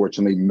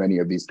unfortunately, many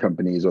of these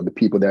companies or the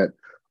people that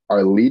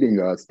are leading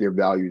us, their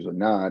values are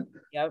not,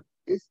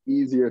 it's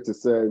easier to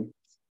say,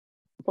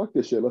 fuck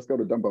this shit, let's go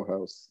to Dumbo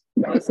House.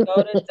 Let's go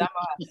to Dumbo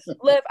House.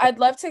 Liv, I'd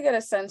love to get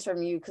a sense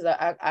from you, because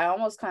I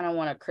almost kind of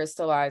want to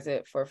crystallize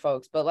it for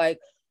folks, but like,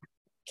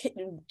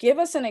 give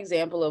us an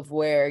example of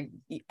where,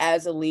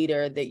 as a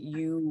leader, that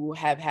you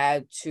have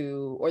had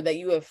to, or that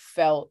you have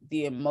felt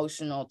the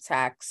emotional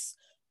tax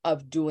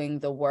of doing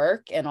the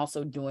work and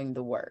also doing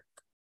the work.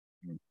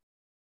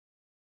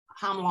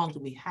 How long do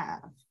we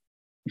have?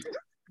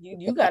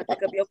 You got to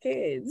pick up your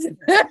kids.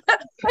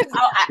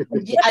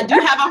 I do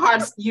have a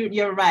hard,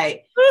 you're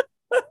right.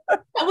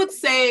 I would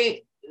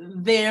say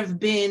there have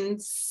been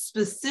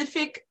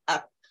specific,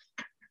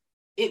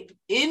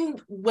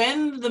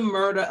 when the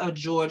murder of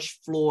George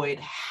Floyd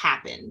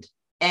happened,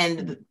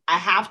 and I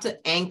have to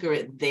anchor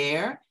it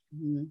there,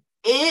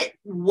 it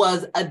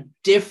was a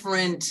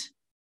different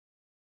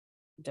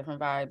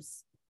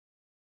vibes.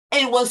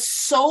 It was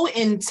so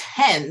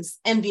intense,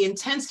 and the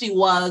intensity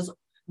was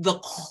the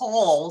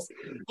calls.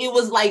 It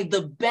was like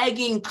the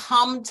begging,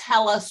 come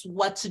tell us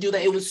what to do.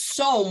 That it was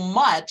so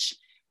much.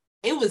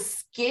 It was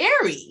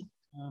scary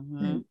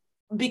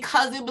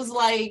because it was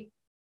like,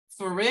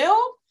 for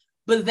real.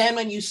 But then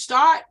when you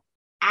start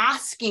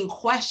asking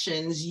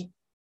questions, the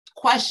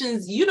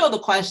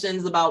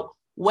questions about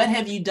what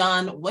have you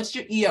done? What's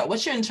your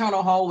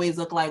internal hallways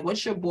look like?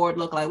 What's your board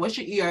look like? What's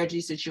your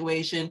ERG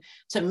situation?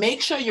 To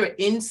make sure your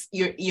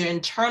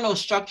internal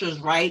structure is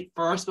right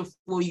first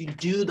before you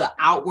do the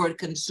outward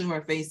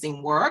consumer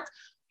facing work,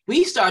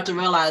 we start to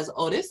realize,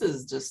 oh, this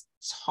is just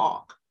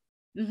talk.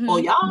 Oh,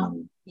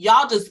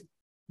 y'all just,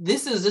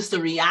 this is just a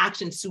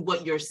reaction to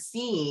what you're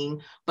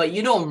seeing, but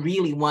you don't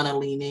really want to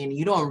lean in.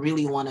 You don't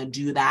really want to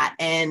do that.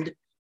 And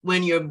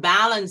when you're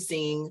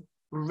balancing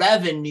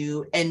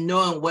revenue and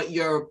knowing what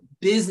your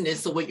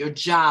business or what your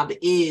job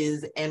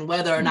is, and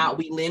whether or not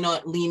we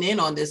lean in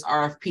on this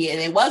RFP, and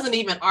it wasn't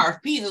even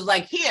RFPs, it was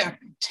like, here,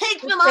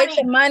 take the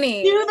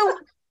money.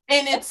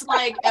 And it's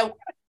like,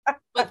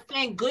 but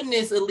thank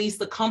goodness, at least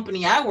the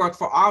company I work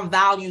for, our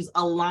values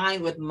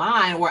align with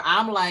mine, where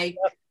I'm like,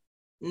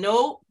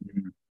 nope.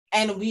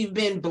 And we've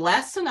been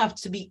blessed enough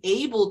to be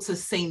able to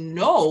say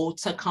no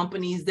to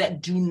companies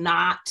that do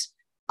not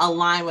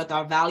align with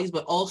our values,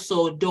 but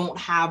also don't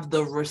have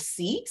the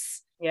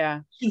receipts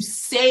to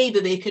say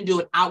that they can do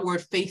an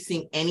outward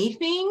facing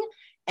anything.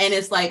 And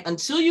it's like,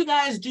 until you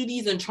guys do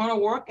these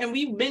internal work, and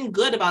we've been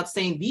good about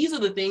saying these are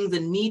the things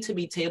that need to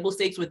be table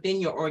stakes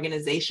within your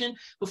organization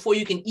before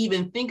you can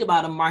even think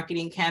about a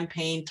marketing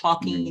campaign,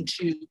 talking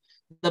to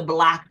the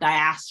Black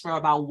diaspora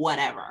about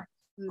whatever,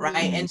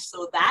 right? And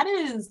so that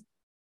is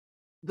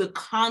the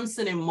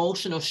constant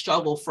emotional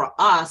struggle for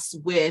us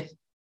with,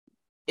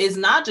 it's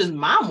not just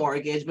my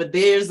mortgage, but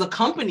there's the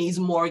company's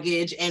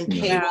mortgage and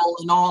payroll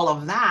and all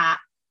of that.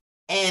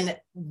 And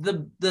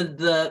the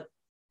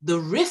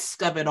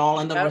risk of it all,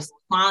 and the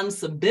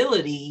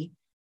responsibility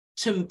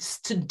to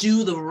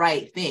do the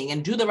right thing.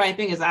 And do the right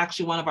thing is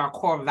actually one of our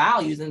core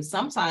values. And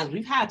sometimes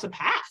we've had to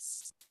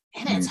pass,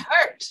 and it's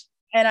hurt.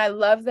 And I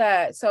love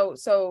that.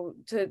 So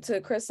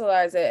to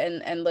crystallize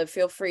it, and Liv,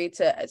 feel free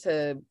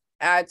to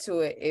add to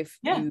it if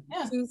you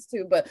choose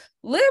to. But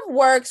Liv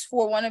works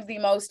for one of the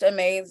most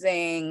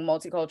amazing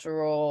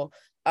multicultural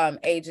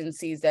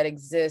agencies that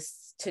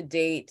exists to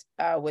date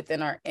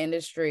within our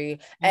industry,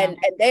 and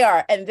they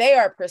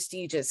are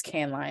prestigious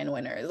Cannes Lion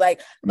winners. Like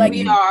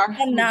we are,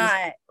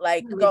 cannot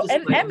go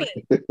and Emmy,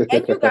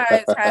 and you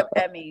guys have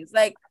Emmys,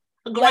 like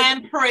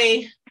Grand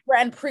Prix.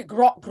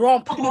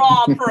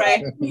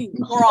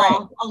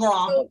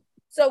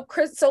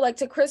 So like,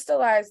 to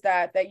crystallize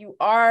that you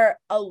are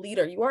a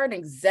leader, you are an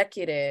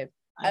executive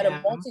at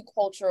a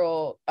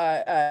multicultural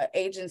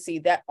agency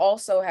that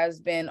also has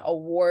been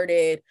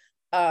awarded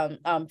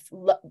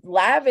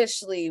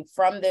lavishly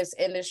from this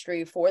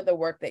industry for the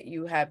work that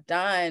you have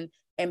done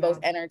in both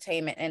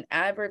entertainment and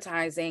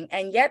advertising.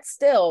 And yet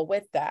still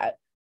with that,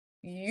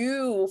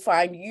 you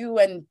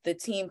and the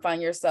team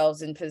find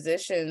yourselves in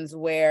positions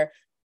where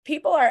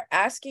people are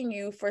asking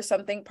you for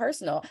something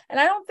personal. And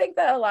I don't think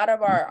that a lot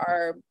of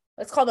our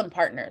let's call them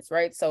partners,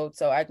 right? So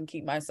I can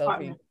keep myself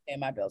and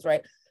my bills,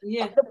 right?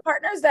 Yeah. The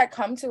partners that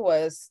come to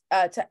us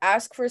to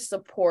ask for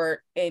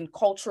support in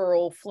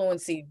cultural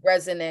fluency,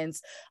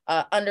 resonance,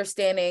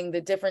 understanding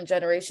the different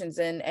generations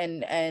and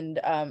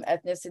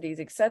ethnicities,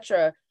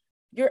 etc.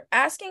 You're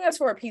asking us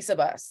for a piece of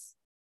us,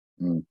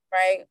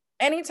 right?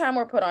 Anytime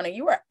we're put on it,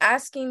 you are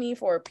asking me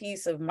for a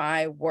piece of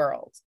my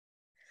world.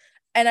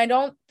 And I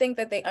don't think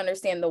that they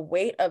understand the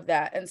weight of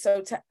that. And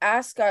so to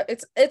ask,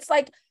 it's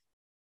like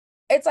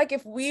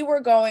if we were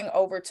going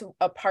over to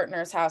a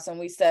partner's house and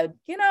we said,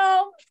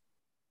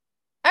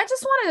 I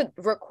just want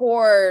to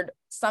record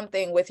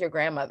something with your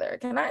grandmother.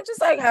 Can I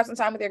just have some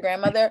time with your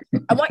grandmother?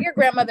 I want your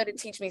grandmother to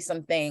teach me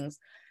some things.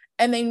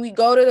 And then we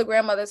go to the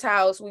grandmother's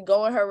house, we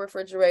go in her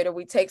refrigerator,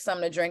 we take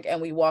something to drink,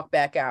 and we walk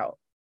back out.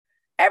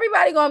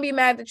 everybody gonna be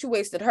mad that you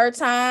wasted her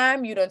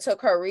time. You done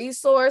took her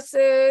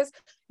resources.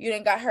 You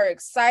done got her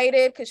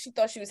excited because she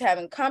thought she was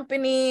having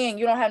company, and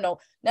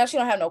now she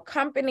don't have no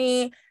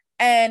company.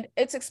 And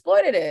it's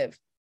exploitative.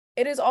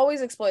 It is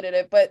always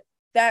exploitative, but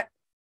that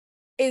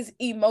is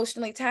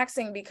emotionally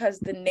taxing because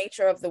the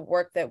nature of the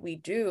work that we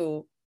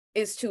do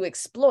is to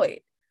exploit.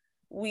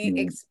 We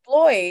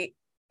exploit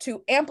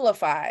to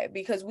amplify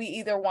because we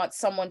either want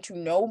someone to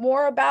know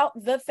more about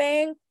the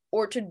thing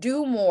or to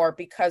do more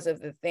because of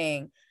the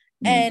thing.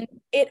 And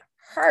it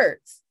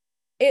hurts.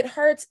 It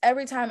hurts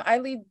every time I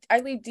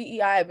leave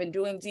DEI. I've been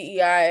doing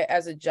DEI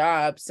as a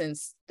job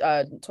since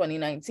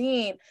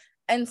 2019.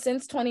 And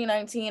since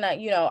 2019,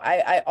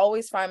 I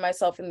always find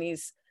myself in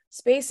these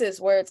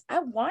spaces where I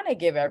want to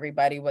give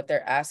everybody what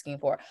they're asking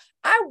for.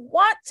 I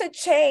want to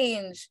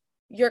change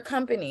your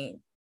company,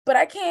 but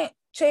I can't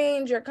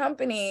change your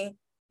company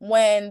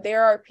when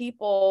there are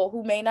people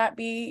who may not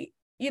be,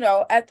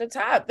 at the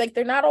top. Like,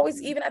 they're not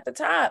always even at the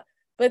top.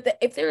 But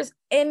if there's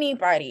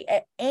anybody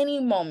at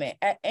any moment,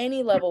 at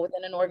any level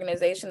within an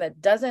organization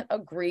that doesn't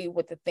agree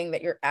with the thing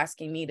that you're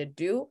asking me to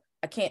do,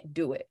 I can't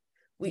do it.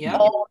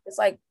 It's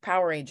like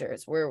Power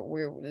Rangers.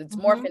 It's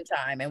morphin'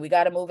 time, and we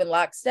got to move in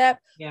lockstep.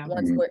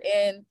 Once we're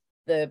in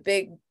the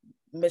big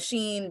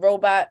machine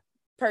robot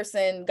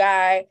person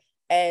guy,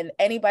 and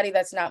anybody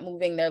that's not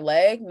moving their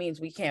leg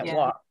means we can't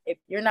walk. If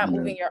you're not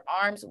moving your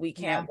arms, we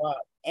can't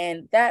walk.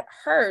 And that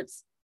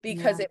hurts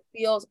because it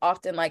feels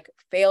often like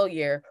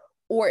failure,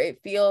 or it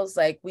feels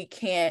like we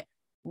can't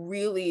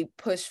really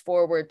push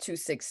forward to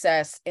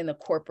success in the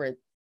corporate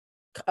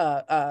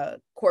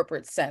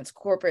sense,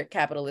 corporate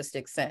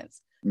capitalistic sense.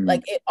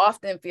 Like, it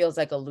often feels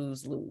like a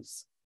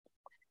lose-lose.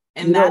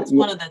 And I'm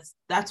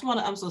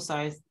so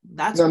sorry.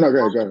 That's one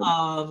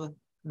of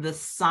the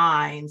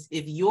signs.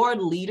 If your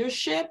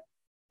leadership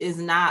is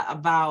not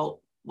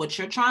about what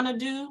you're trying to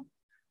do,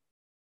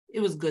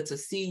 it was good to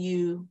see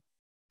you.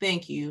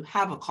 Thank you.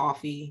 Have a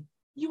coffee.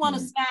 You want a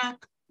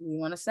snack? You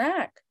want a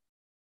snack?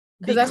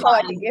 Because that's all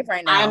I can give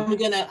right now.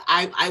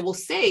 I will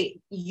say,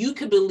 you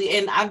could believe,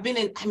 and I've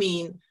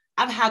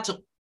had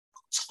to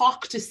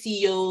talk to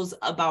CEOs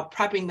about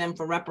prepping them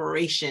for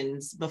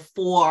reparations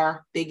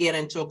before they get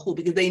into a call,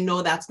 because they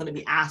know that's going to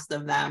be asked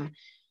of them.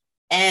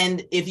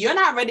 And if you're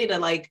not ready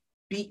to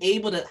be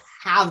able to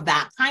have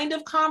that kind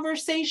of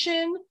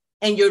conversation,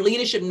 and your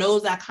leadership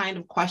knows that kind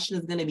of question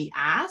is going to be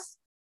asked,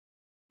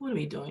 what are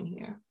we doing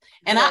here?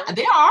 And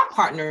there are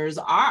partners.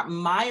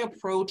 My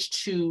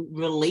approach to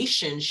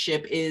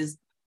relationship is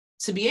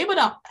to be able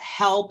to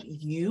help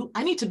you.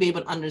 I need to be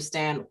able to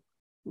understand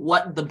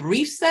what the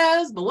brief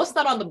says, but what's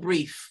not on the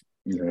brief?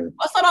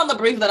 What's not on the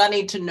brief that I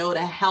need to know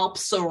to help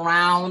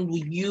surround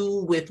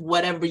you with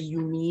whatever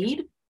you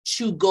need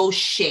to go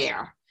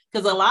share?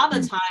 Because a lot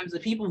of the times the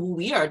people who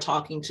we are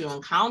talking to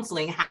in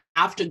counseling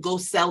have to go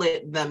sell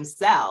it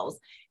themselves.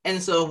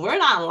 And so if we're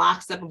not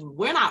lockstep, if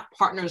we're not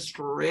partners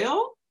for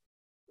real,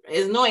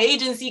 is no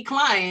agency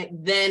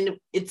client, then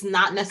it's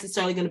not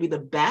necessarily going to be the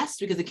best,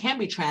 because it can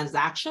be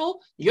transactional.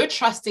 You're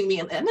trusting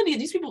me, and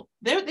these people,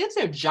 it's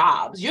their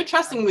jobs. You're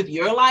trusting me with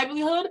your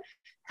livelihood.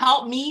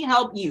 Help me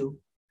help you,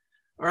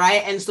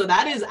 right? And so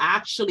that is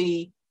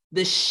actually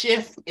the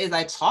shift as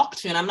I talk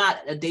to, and I'm not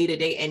a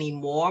day-to-day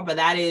anymore, but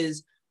that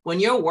is when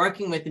you're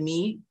working with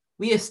me,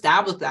 we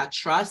establish that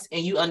trust,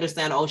 and you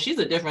understand, oh, she's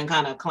a different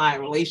kind of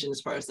client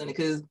relations person,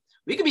 because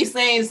we could be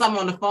saying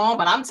something on the phone,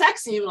 but I'm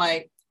texting you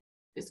like,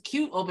 it's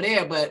cute over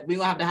there, but we're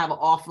gonna have an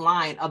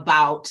offline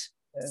about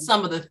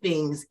some of the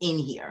things in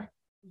here.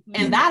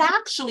 And that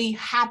actually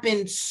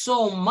happens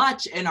so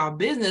much in our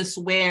business,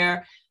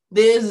 where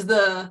there's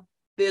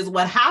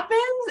what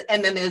happens,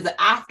 and then there's the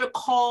after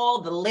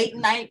call, the late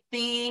night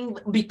thing,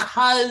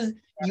 because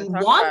you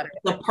want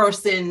the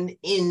person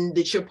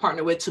that you're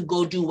partnered with to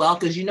go do well,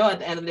 because at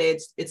the end of the day,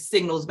 it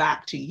signals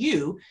back to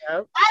you.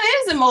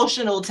 That is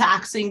emotional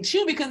taxing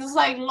too, because it's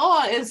like,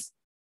 Lord, I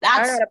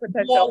gotta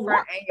protect your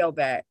front and your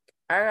back.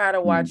 I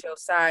gotta watch your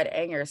side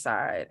and your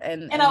side.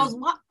 And I was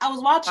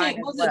watching,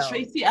 it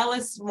Tracy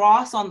Ellis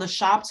Ross on The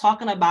Shop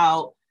talking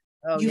about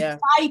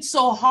fight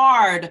so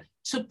hard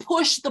to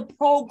push the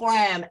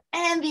program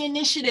and the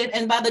initiative,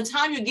 and by the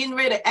time you're getting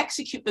ready to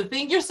execute the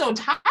thing, you're so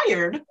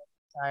tired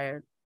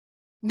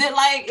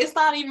that it's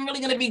not even really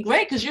going to be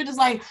great, because you're just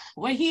like,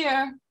 we're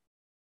here.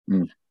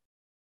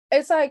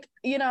 It's like,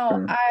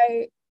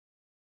 I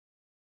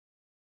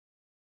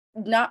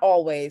not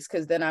always,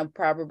 because then I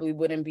probably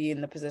wouldn't be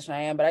in the position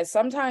I am, but I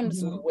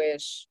sometimes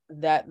wish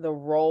that the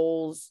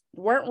roles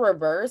weren't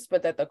reversed,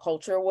 but that the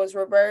culture was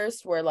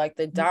reversed, where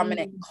the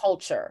dominant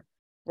culture,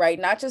 right?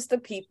 Not just the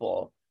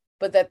people,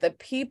 but that the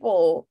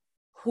people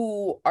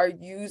who are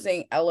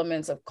using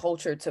elements of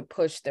culture to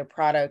push their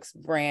products,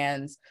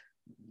 brands,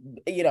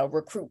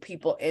 recruit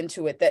people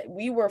into it, that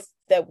we were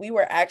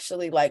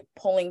actually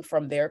pulling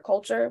from their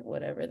culture,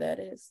 whatever that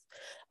is,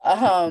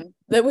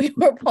 that we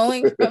were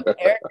pulling from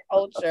their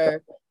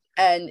culture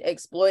and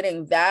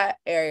exploiting that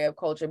area of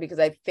culture, because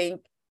I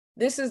think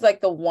this is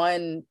the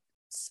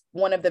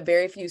one of the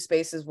very few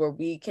spaces where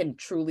we can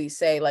truly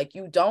say,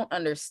 you don't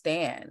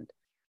understand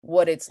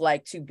what it's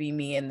like to be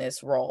me in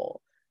this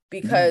role,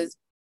 because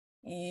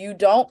you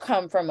don't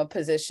come from a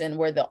position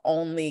where the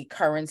only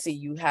currency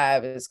you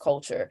have is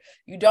culture.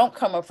 You don't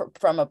come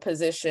from a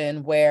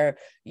position where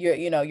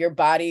your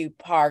body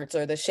parts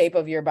or the shape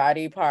of your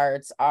body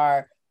parts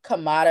are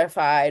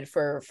commodified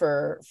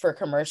for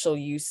commercial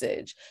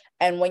usage.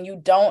 And when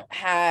you don't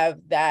have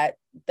that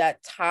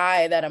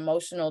tie, that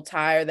emotional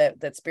tie, or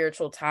that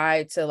spiritual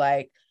tie to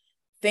like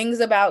things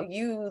about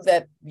you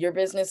that your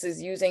business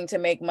is using to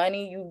make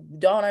money, you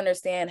don't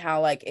understand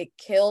how like it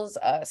kills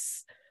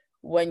us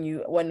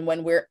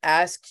when we're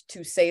asked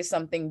to say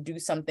something, do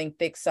something,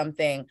 fix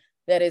something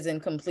that is in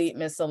complete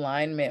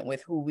misalignment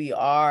with who we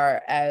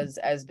are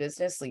as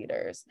business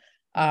leaders.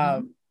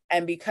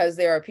 And because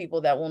there are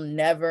people that will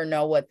never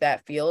know what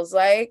that feels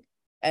like,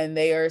 and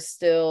they are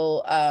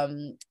still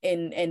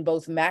in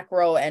both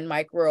macro and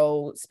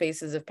micro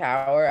spaces of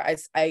power.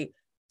 I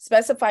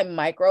specify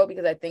micro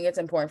because I think it's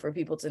important for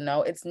people to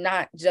know it's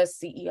not just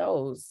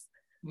CEOs.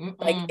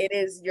 Like it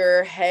is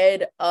your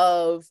head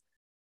of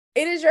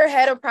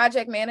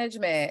project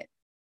management.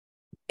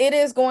 It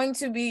is going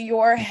to be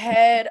your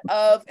head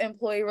of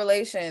employee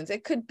relations.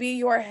 It could be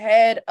your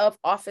head of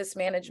office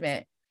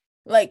management.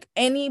 Like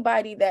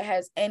anybody that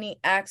has any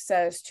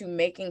access to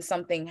making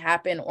something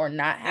happen or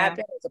not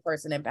happen is a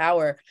person in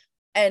power.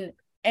 And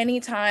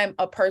anytime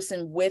a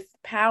person with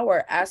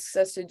power asks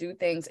us to do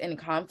things in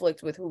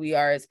conflict with who we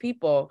are as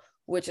people,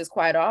 which is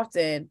quite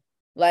often,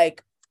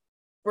 like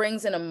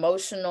brings an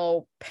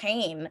emotional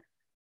pain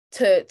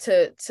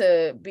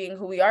to being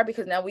who we are,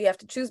 because now we have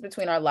to choose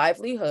between our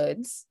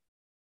livelihoods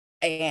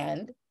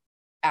and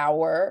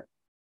our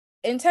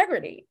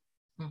integrity.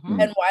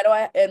 And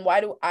why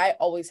do I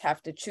always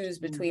have to choose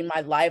between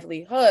my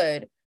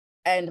livelihood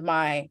and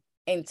my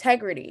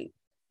integrity?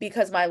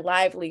 Because my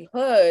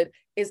livelihood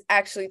is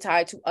actually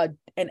tied to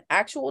an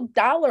actual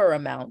dollar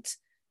amount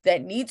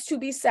that needs to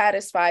be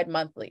satisfied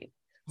monthly.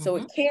 So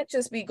it can't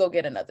just be go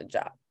get another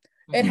job.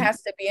 It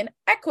has to be an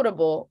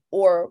equitable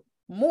or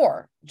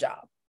more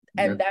job.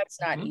 And that's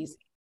not easy.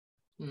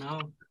 No.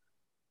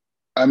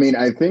 I mean,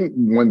 I think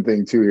one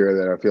thing too here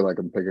that I feel like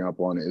I'm picking up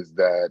on is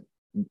that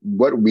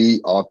what we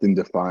often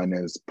define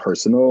as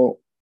personal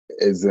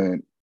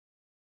isn't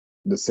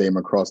the same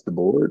across the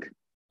board.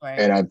 Right.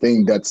 And I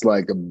think that's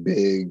like a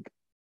big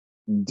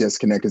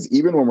disconnect, because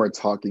even when we're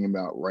talking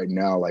about right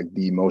now, like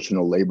the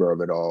emotional labor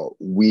of it all,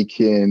 we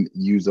can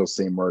use those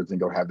same words and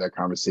go have that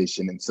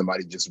conversation and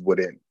somebody just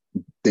wouldn't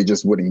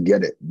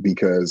get it,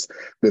 because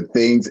the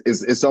things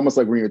it's almost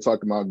like when you're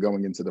talking about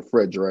going into the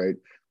fridge, right?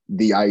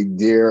 The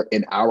idea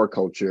in our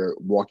culture,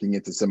 walking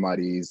into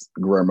somebody's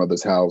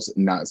grandmother's house,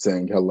 not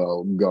saying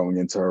hello, going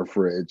into her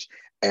fridge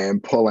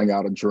and pulling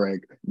out a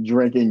drink,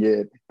 drinking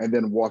it, and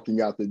then walking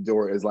out the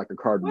door is like a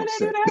cardinal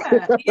sin.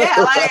 Yeah,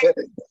 like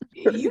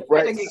you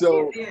right.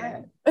 So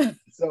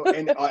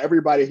and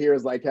everybody here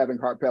is like having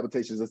heart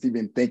palpitations just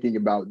even thinking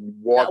about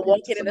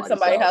walking into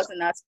somebody's house and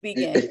not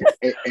speaking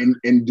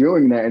and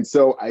doing that. And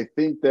so I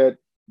think that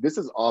this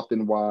is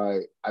often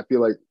why I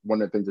feel like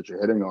one of the things that you're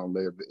hitting on,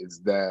 Liv,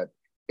 is that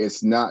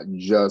it's not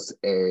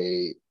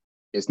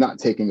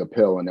taking a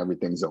pill and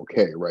everything's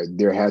okay, right?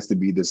 There has to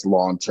be this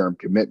long-term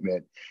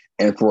commitment.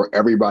 And for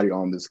everybody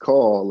on this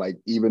call, like,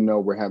 even though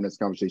we're having this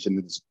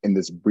conversation in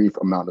this brief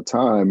amount of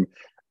time,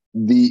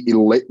 the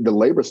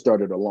labor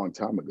started a long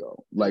time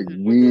ago. Like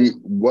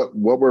what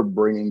we're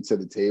bringing to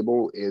the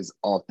table is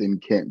often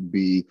can't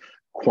be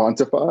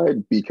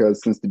quantified,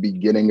 because since the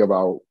beginning of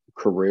our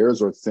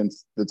careers, or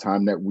since the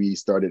time that we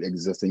started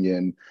existing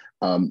in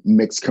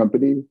mixed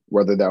company,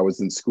 whether that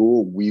was in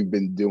school, we've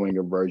been doing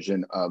a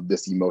version of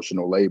this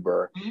emotional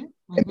labor,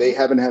 and they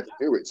haven't had to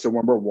do it. So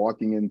when we're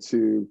walking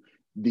into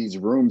these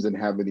rooms and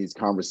having these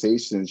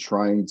conversations,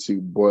 trying to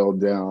boil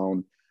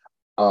down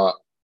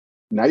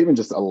not even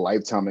just a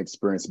lifetime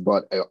experience,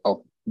 but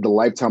the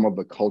lifetime of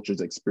the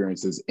culture's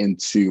experiences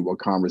into a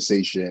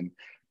conversation,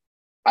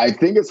 I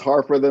think it's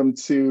hard for them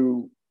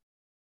to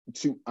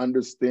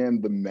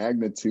understand the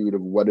magnitude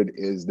of what it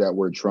is that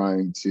we're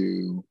trying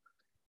to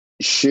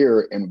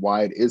share and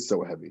why it is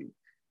so heavy.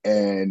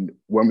 And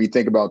when we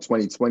think about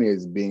 2020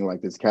 as being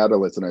like this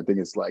catalyst, and I think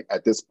it's like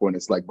at this point,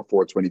 it's like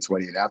before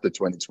 2020 and after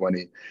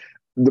 2020,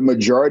 the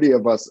majority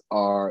of us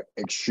are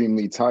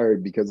extremely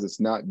tired, because it's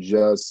not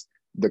just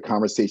the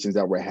conversations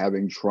that we're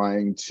having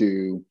trying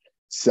to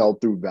sell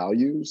through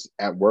values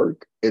at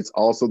work. It's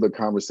also the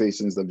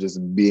conversations of just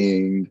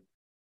being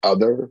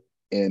other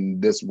in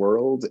this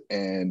world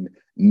and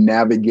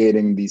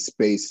navigating these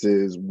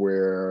spaces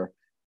where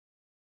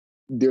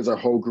there's a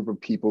whole group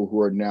of people who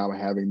are now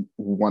who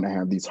want to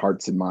have these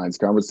hearts and minds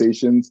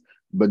conversations,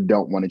 but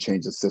don't want to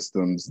change the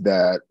systems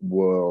that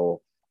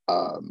will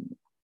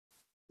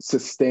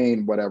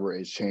sustain whatever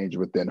is changed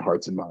within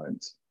hearts and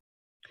minds.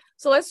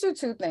 So let's do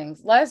two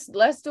things. Let's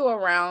do a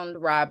round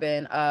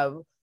robin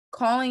of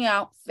calling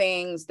out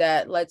things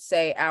that, let's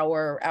say,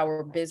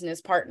 our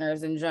business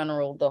partners in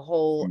general, the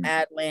whole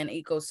ad land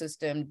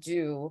ecosystem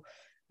do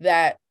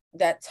that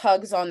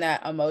tugs on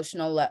that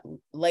emotional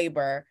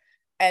labor.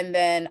 And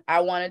then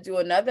I want to do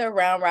another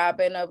round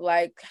robin of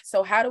like,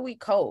 so how do we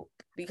cope?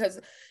 Because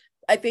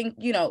I think,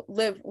 you know,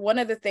 Liv, one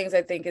of the things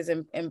I think is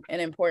an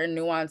important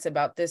nuance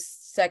about this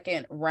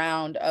second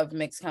round of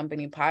Mixed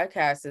Company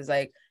podcast is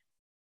like,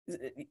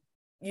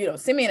 you know,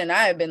 Simeon and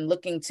I have been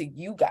looking to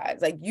you guys.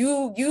 Like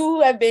you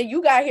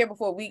got here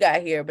before we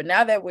got here, but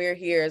now that we're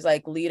here as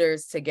like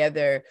leaders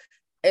together,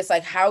 it's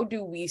like, how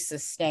do we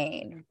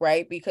sustain,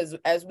 right? Because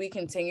as we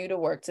continue to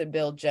work to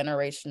build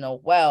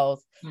generational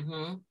wealth,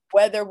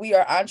 whether we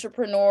are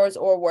entrepreneurs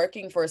or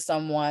working for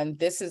someone,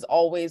 this is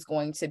always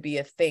going to be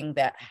a thing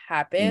that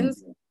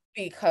happens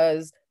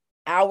because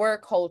our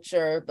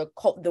culture,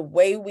 the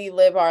way we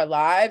live our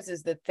lives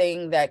is the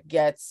thing that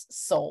gets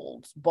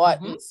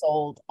bought and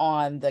sold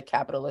on the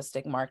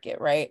capitalistic market,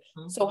 right?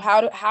 So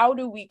how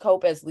do we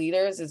cope as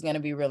leaders is going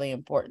to be really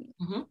important.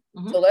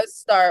 So let's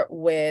start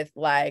with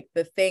like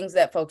the things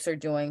that folks are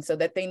doing so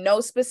that they know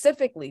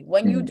specifically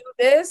when you do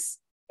this,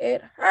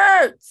 it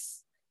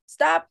hurts.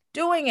 Stop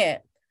doing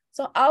it.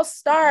 So I'll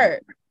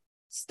start.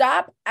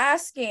 Stop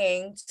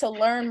asking to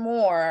learn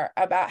more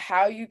about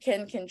how you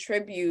can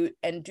contribute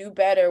and do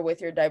better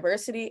with your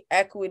diversity,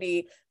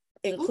 equity,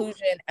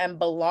 inclusion, and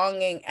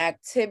belonging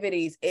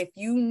activities if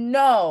you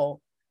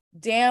know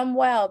damn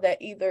well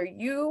that either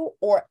you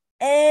or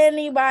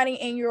anybody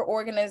in your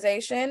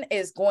organization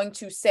is going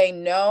to say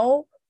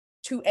no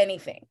to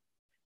anything.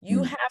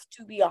 You have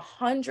to be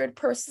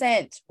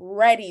 100%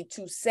 ready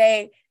to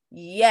say,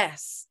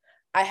 yes,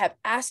 I have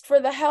asked for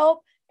the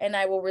help and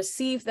I will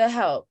receive the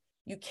help.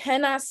 You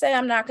cannot say,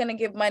 I'm not going to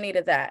give money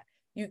to that.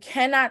 You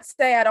cannot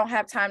say, I don't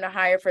have time to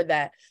hire for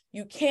that.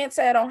 You can't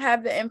say, I don't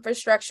have the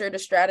infrastructure to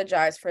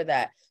strategize for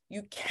that.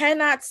 You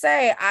cannot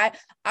say,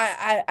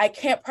 I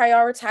can't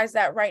prioritize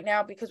that right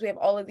now because we have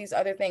all of these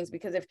other things.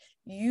 Because if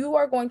you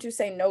are going to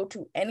say no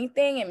to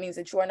anything, it means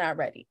that you are not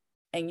ready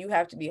and you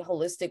have to be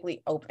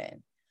holistically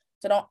open.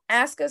 So don't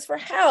ask us for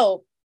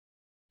help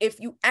if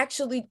you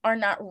actually are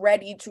not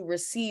ready to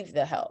receive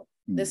the help.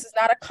 This is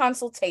not a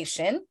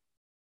consultation.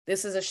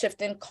 This is a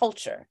shift in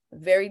culture.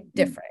 Very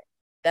different.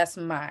 That's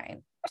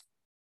mine.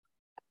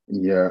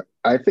 Yeah,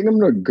 I think I'm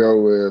going to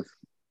go with,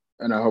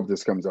 and I hope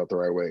this comes out the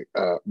right way,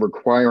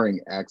 requiring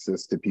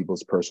access to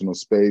people's personal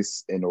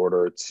space in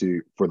order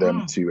for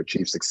them to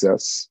achieve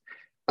success.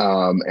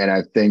 And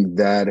I think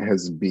that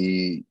has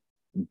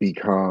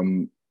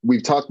become,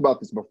 we've talked about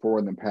this before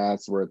in the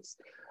past where it's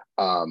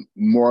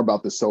more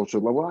about the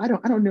social level. I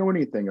don't know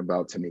anything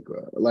about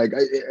Tamika. Like,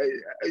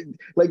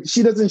 like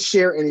she doesn't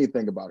share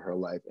anything about her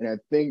life. And I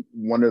think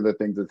one of the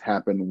things that's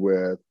happened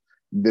with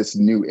this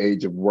new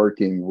age of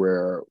working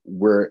where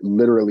we're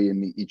literally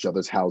in each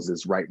other's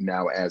houses right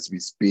now as we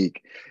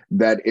speak,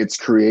 that it's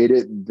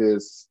created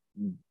this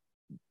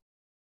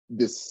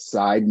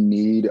side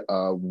need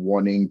of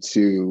wanting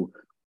to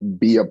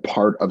be a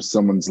part of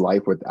someone's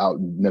life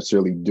without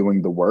necessarily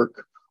doing the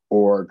work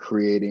or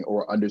creating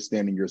or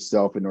understanding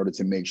yourself in order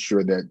to make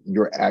sure that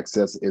your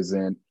access is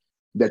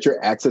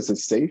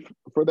safe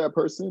for that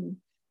person.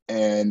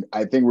 And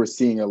I think we're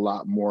seeing a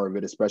lot more of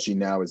it, especially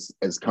now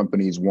as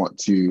companies want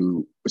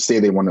to say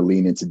they want to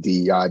lean into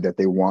DEI, that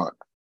they want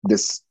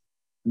this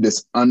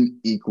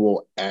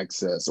unequal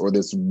access or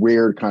this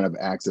weird kind of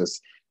access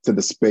to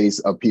the space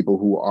of people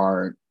who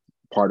aren't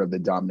part of the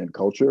dominant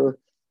culture,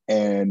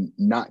 and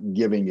not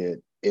giving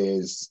it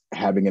is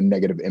having a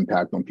negative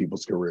impact on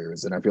people's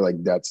careers. And I feel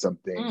like that's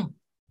something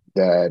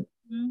that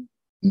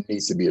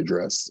needs to be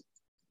addressed.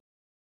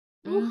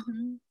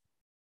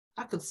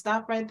 I could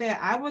stop right there.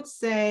 I would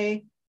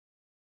say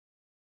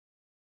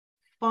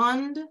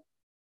fund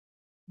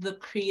the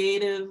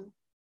creative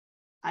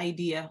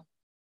idea.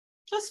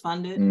 Just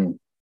fund it.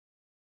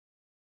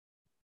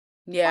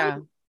 Yeah.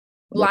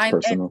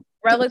 Blind and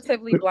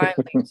relatively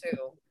blindly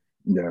too.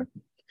 Yeah.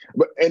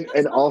 But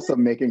and also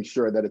making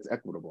sure that it's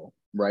equitable,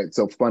 right?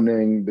 So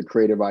funding the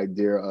creative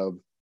idea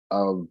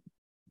of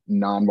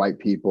non-white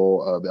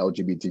people, of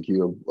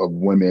LGBTQ, of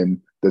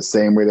women, the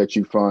same way that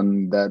you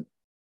fund that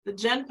the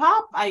Gen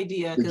Pop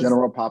idea. The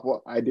general pop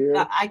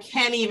idea. I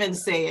can't even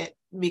say it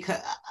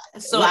because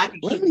I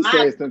can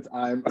say it since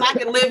I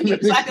can live here.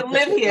 So I can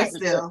live here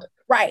still.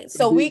 Right.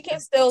 So we can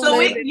still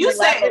live in the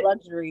lap of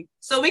luxury.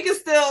 So we can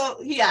still,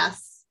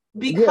 yes.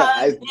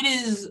 Because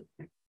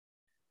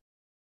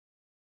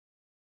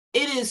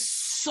it is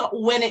so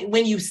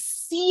when you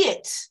see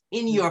it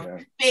in your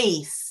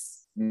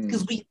face,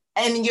 because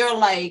and you're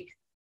like,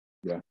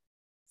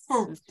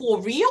 for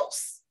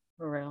reals?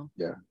 For real.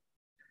 Yeah.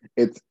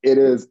 It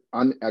is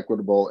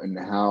unequitable in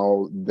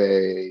how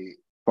they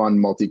fund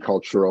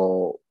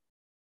multicultural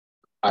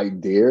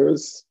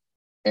ideas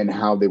and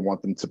how they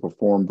want them to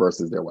perform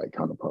versus their white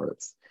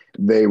counterparts.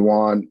 They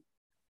want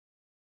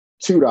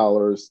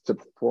 $2 to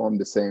perform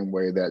the same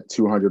way that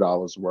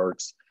 $200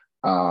 works,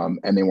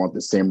 and they want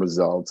the same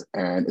results,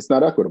 and it's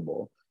not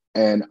equitable.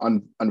 And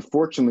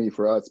unfortunately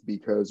for us,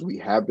 because we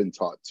have been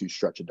taught to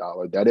stretch a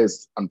dollar, that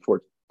is a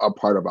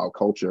part of our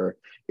culture,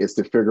 is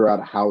to figure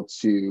out how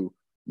to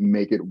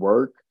make it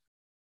work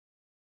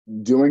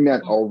doing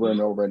that over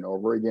and over and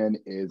over again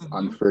is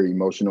unfair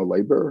emotional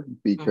labor,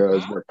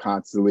 because we're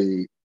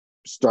constantly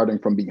starting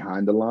from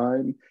behind the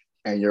line,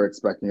 and you're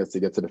expecting us to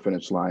get to the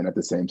finish line at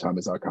the same time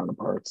as our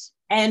counterparts.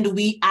 And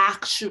we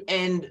actually,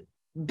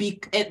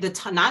 at the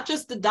time, not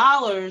just the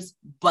dollars,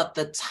 but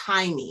the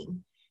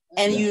timing.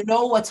 And you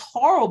know what's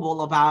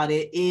horrible about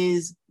it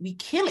is we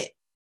kill it.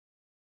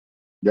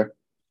 Yeah.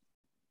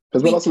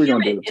 Because what else are we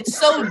gonna do? It's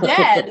so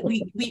dead.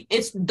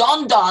 It's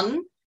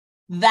done.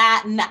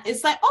 That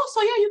it's like, oh,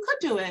 so yeah, you could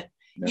do it,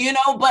 you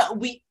know. But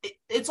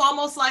it's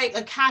almost like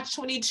a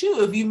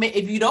catch-22.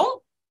 If you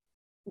don't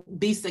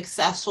be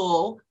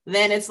successful,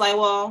 then it's like,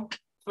 well,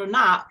 for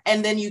not,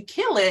 and then you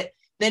kill it,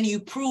 then you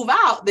prove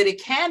out that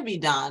it can be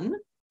done,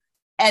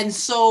 and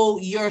so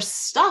you're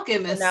stuck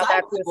in this cycle.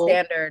 That's the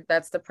standard,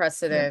 that's the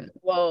precedent.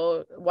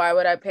 Well, why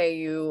would I pay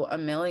you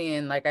 $1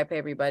 million like I pay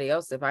everybody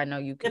else if I know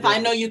you can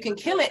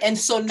kill it? And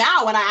so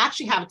now when I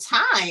actually have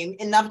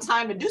enough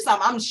time to do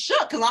something, I'm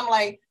shook, because I'm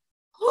like,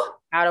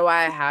 how do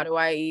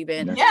I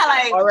even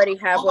already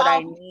have what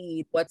I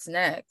need? What's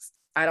next?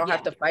 I don't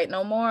have to fight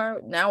no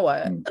more. Now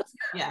what?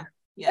 Yeah.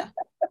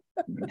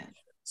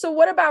 So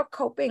what about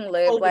coping,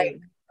 Liv? Like,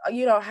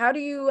 you know, how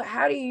do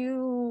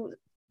you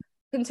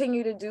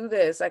continue to do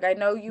this? Like, I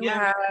know you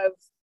have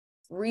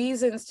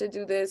reasons to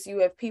do this. You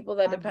have people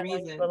that depend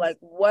on you, but like,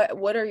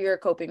 what are your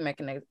coping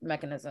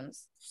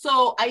mechanisms?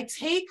 So I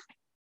take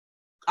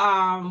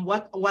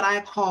what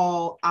I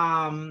call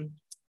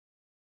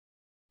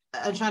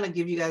I'm trying to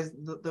give you guys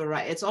the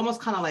right. It's almost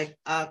kind of like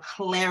a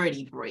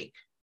clarity break.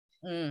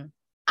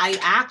 I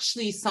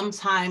actually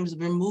sometimes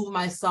remove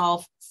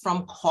myself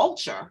from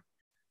culture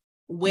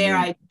where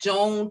I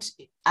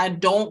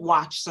don't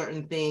watch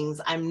certain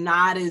things. I'm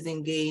not as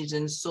engaged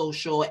in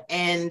social,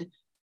 and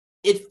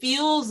it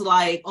feels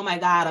like, oh my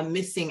God, I'm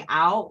missing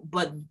out.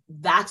 But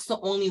that's the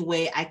only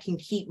way I can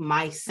keep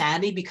my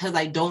sanity, because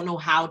I don't know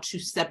how to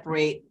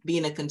separate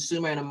being a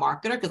consumer and a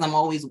marketer, because I'm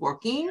always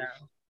working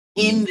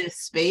in this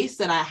space,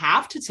 that I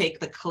have to take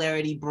the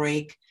clarity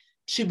break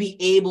to be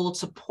able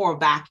to pour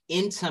back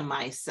into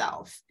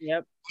myself.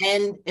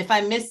 And if I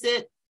miss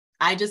it,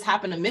 I just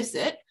happen to miss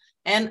it,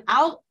 and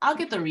I'll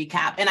get the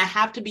recap, and I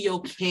have to be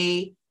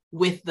okay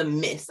with the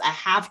miss. I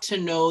have to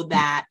know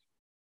that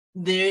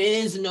there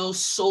is no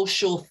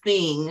social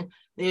thing.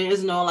 There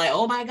is no like,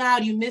 oh my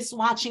God, you missed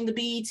watching the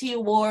BET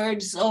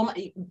Awards.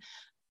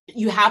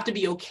 You have to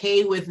be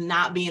okay with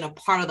not being a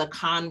part of the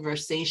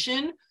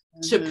conversation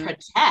to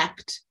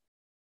protect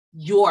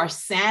your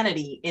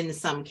sanity in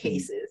some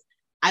cases.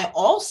 I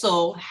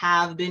also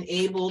have been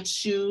able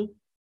to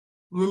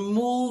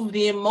remove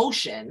the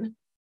emotion.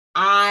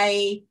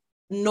 I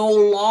no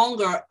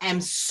longer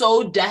am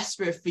so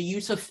desperate for you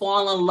to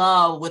fall in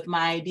love with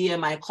my idea,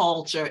 my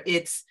culture.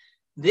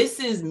 This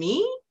is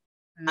me.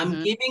 I'm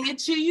giving it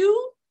to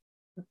you.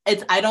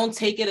 I don't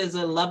take it as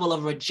a level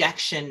of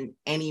rejection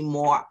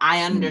anymore.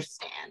 I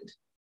understand.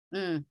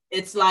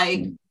 It's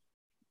like,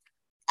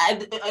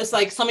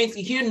 somebody,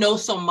 you hear no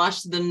so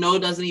much, the no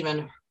doesn't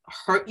even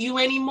hurt you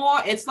anymore.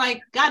 It's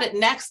like, got it,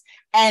 next.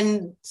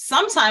 And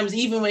sometimes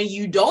even when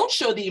you don't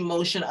show the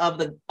emotion of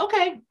the,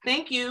 okay,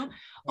 thank you.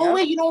 Oh,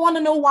 wait, you don't want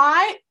to know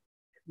why?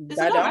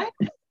 I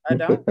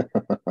don't.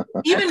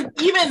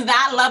 Even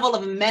that level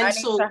of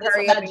mental. I need to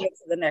hurry up and get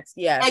to the next.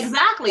 Yes.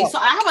 Exactly. So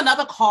I have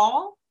another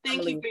call.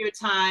 Thank you for your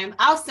time.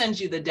 I'll send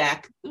you the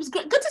deck. It was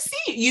good to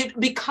see you,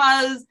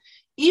 because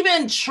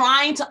even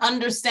trying to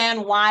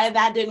understand why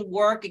that didn't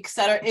work, et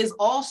cetera, is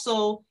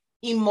also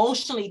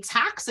emotionally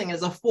taxing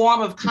as a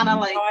form of kind of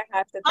like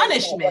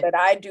punishment. What did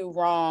I do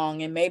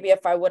wrong? And maybe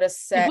if I would have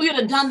said, if we would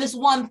have done this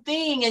one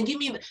thing and give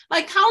me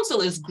like,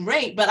 counsel is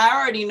great, but I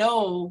already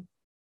know.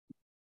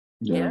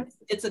 So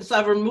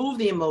I've removed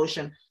the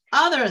emotion.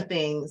 Other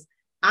things,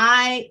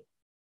 I'm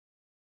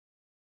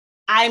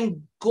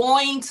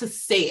going to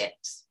say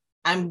it.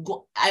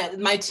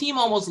 My team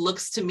almost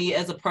looks to me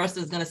as a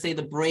person who's going to say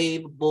the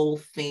brave,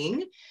 bold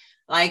thing.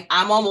 Like,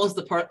 I'm almost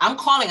I'm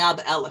calling out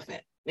the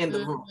elephant in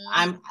the room.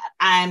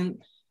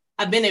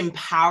 I've been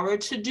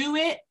empowered to do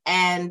it.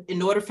 And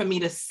in order for me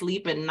to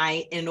sleep at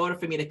night, in order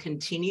for me to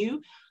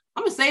continue,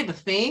 I'm going to say the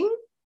thing,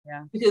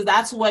 because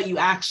that's what you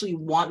actually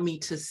want me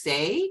to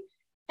say.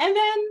 And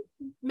then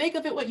make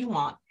of it what you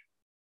want.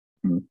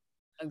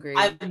 Agreed.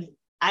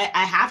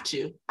 I have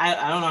to.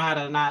 I don't know how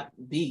to not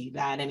be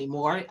that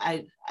anymore.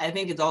 I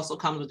think it also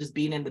comes with just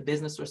being in the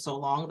business for so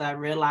long that I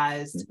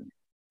realized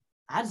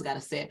I just got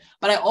to say it.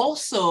 But I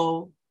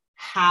also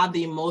have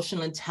the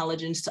emotional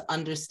intelligence to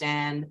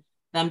understand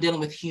that I'm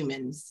dealing with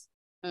humans.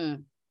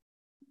 And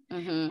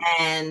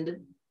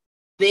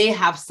they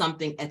have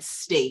something at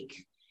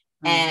stake.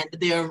 And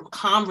there are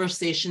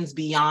conversations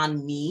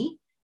beyond me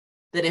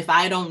that if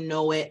I don't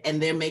know it and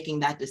they're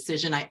making that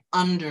decision, I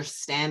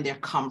understand their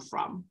come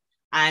from.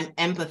 I'm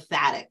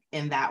empathetic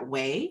in that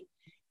way.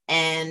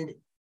 And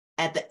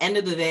at the end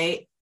of the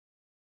day,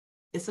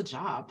 it's a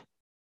job.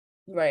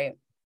 Right.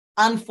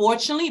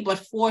 Unfortunately, but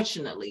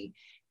fortunately.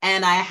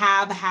 And I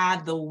have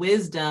had the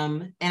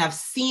wisdom, and I've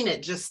seen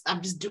it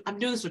I'm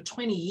doing this for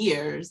 20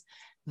 years,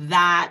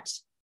 that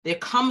there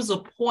comes a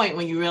point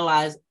when you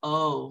realize,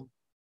 oh,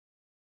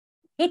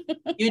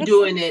 you're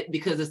doing it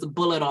because it's a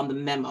bullet on the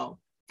memo.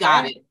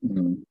 Got it.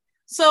 Mm-hmm.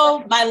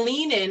 So by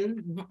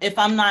leaning, if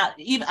I'm not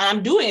even,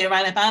 I'm doing it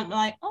right. If I'm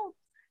like, oh,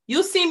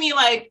 you'll see me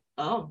like,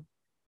 oh,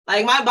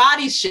 like my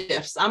body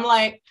shifts. I'm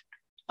like,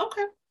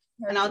 okay.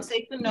 And I'll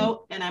take the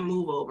note and I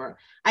move over.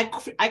 I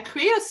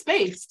create a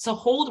space to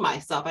hold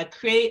myself.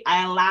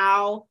 I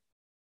allow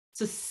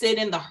to sit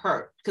in the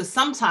hurt, because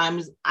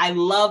sometimes I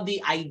love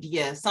the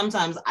idea.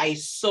 Sometimes I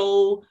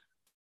so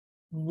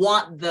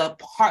want the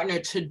partner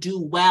to do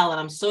well, and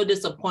I'm so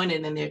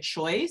disappointed in their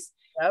choice.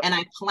 Yep. And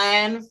I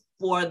plan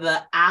for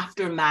the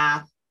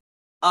aftermath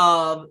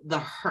of the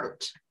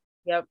hurt.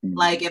 Yep.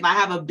 Like if I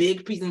have a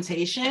big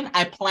presentation,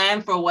 I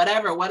plan for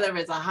whatever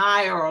it's a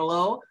high or a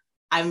low,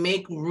 I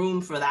make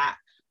room for that.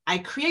 I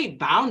create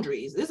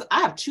boundaries.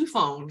 I have 2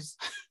 phones.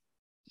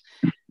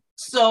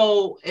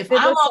 So if did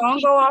the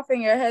song go off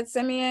in your head,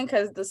 Simeon?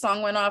 Because the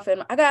song went off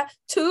and I got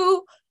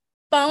 2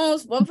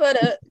 phones, one for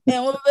the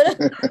and one for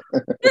the.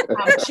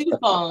 I have 2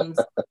 phones.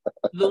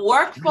 The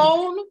work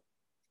phone,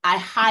 I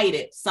hide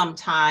it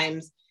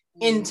sometimes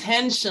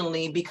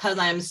intentionally because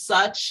I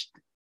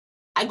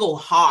go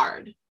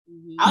hard.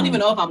 I don't even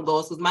know if I'm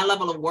ghost, because my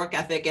level of work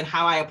ethic and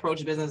how I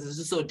approach business is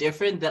just so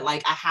different that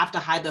like I have to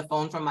hide the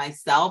phone from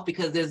myself,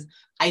 because there's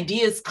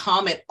ideas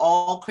come at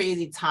all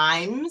crazy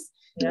times.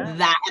 Yeah.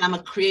 And I'm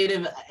a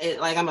creative,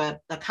 like I'm an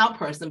account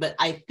person, but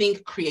I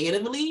think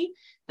creatively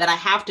that I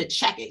have to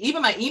check it.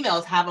 Even my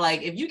emails have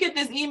like, if you get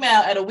this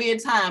email at a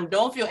weird time,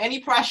 don't feel any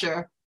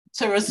pressure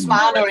to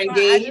respond or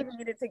engage. I just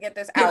needed to get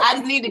this out. I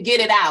just need to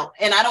get it out.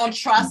 And I don't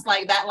trust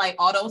like that, like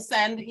auto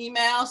send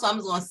email. So I'm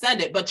just going to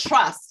send it, but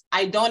trust,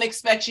 I don't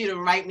expect you to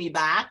write me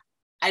back.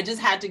 I just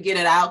had to get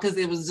it out because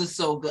it was just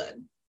so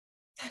good.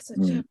 That's a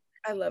gem.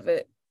 I love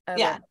it.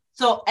 Yeah.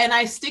 So, and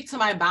I stick to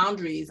my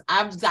boundaries.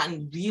 I've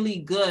gotten really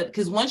good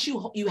because once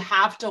you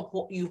have to,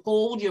 you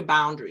hold your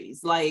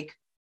boundaries. Like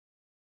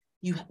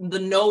the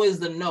no is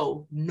the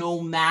no,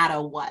 no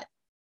matter what.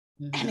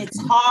 Mm-hmm. And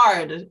it's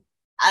hard.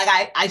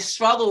 I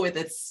struggle with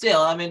it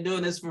still. I've been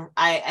doing this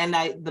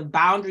the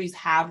boundaries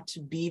have to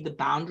be the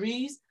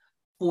boundaries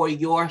for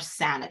your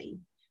sanity,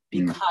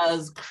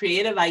 because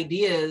creative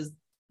ideas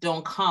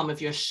don't come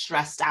if you're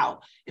stressed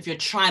out, if you're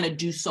trying to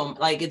do so,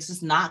 like, it's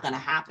just not going to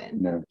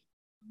happen. No.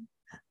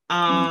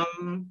 I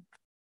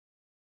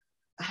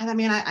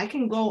mean, I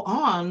can go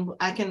on,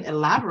 I can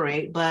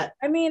elaborate, but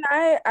I mean,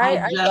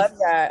 I love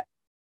that.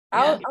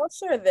 I'll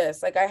share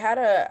this. Like I had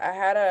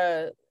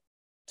a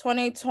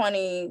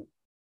 2020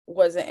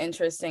 was an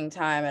interesting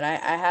time. And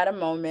I had a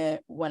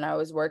moment when I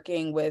was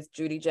working with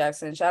Judy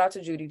Jackson. Shout out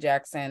to Judy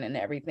Jackson and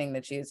everything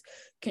that she's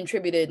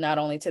contributed, not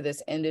only to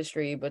this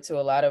industry, but to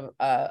a lot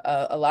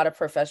of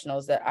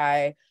professionals that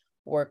I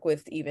work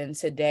with even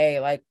today,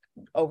 like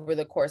over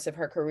the course of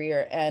her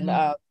career. And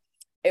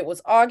it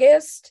was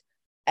August,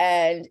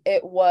 and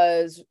it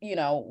was,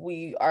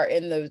 we are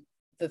in the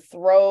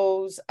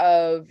throes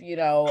of,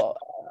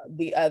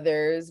 the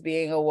others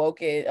being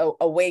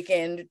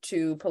awakened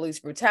to police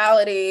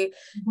brutality.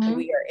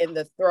 We are in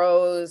the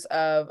throes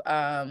of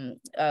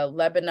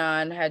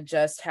Lebanon had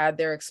just had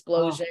their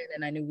explosion,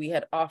 and I knew we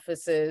had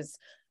offices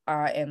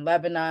in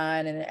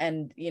Lebanon,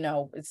 and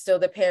it's still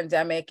the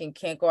pandemic and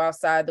can't go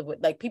outside,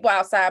 like people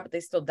outside, but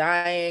they're still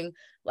dying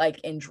like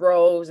in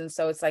droves, and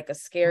so it's like a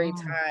scary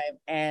time.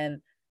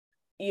 And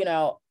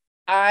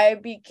I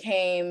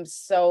became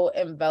so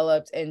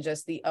enveloped in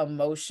just the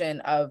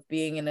emotion of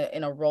being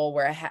in a role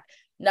where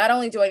not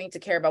only do I need to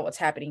care about what's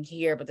happening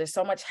here, but there's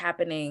so much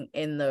happening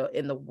in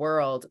the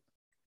world.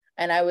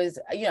 And I was,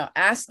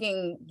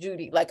 asking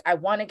Judy, like, I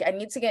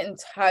need to get in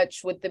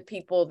touch with the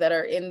people that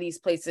are in these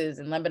places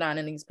in Lebanon,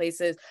 in these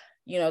places.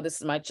 This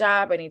is my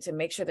job. I need to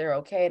make sure they're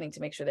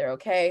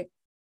okay.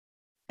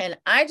 And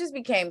I just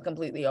became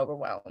completely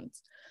overwhelmed.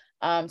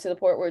 To the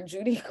point where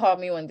Judy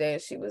called me one day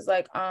and she was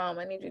like,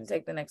 I need you to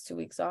take the next 2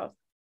 weeks off.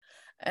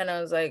 And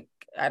I was like,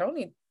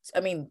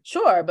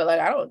 sure, but like,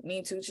 I don't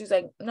need to. She's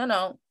like,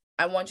 no,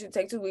 I want you to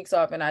take 2 weeks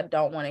off and I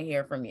don't want to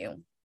hear from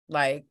you.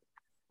 Like,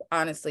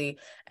 honestly.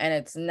 And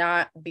it's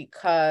not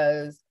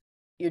because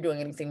you're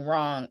doing anything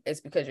wrong. It's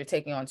because you're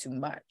taking on too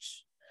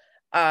much.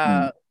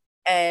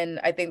 And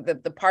I think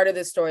that the part of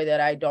the story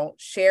that I don't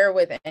share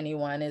with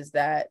anyone is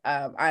that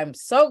I'm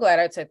so glad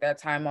I took that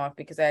time off,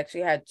 because I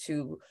actually had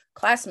 2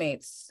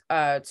 classmates,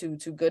 two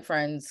good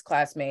friends,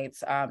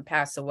 classmates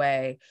pass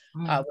away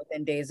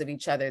within days of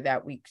each other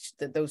that week.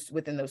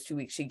 Within those 2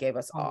 weeks, she gave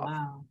us off.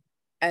 Wow.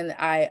 And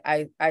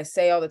I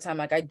say all the time,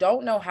 like, I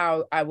don't know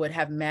how I would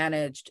have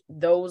managed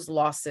those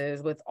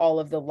losses with all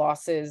of the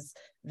losses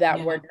that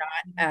were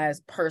not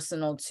as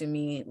personal to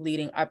me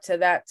leading up to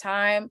that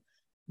time.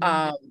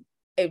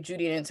 If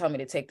Judy didn't tell me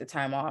to take the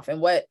time off.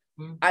 And what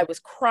I was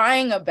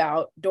crying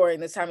about during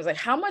this time was like,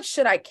 how much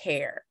should I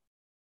care?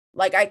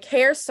 Like, I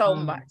care so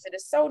much. It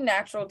is so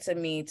natural to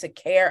me to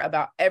care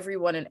about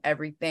everyone and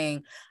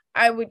everything.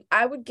 I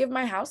would give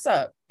my house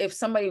up if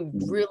somebody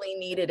really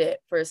needed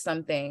it for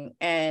something.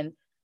 And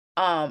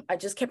I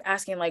just kept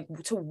asking, like,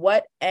 to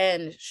what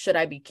end should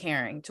I be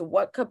caring? To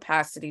what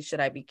capacity should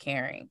I be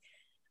caring?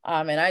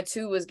 And I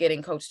too was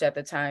getting coached at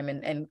the time,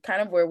 and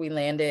kind of where we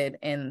landed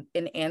in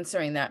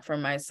answering that for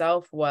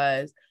myself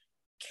was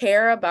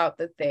care about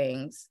the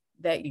things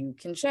that you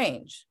can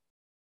change.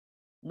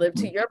 Liv,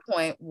 to your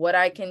point, what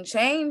I can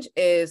change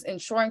is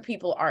ensuring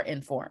people are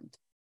informed.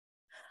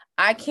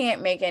 I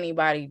can't make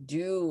anybody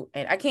do,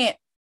 and I can't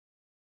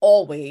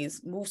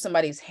always move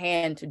somebody's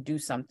hand to do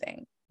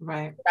something.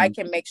 Right. But I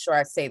can make sure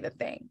I say the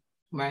thing.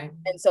 Right.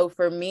 And so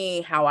for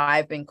me, how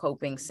I've been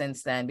coping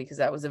since then, because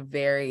that was a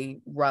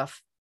very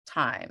rough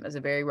time, it was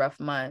a very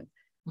rough month,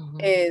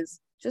 is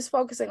just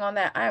focusing on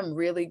that. I'm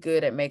really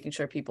good at making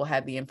sure people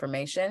have the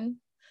information,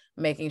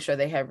 making sure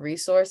they have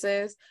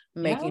resources,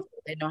 making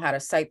sure they know how to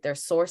cite their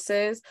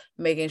sources,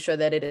 making sure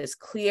that it is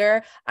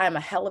clear. I'm a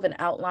hell of an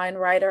outline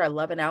writer. I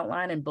love an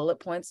outline and bullet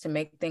points to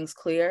make things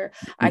clear.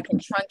 I can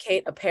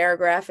truncate a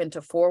paragraph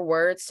into 4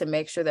 words to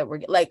make sure that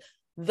we're like,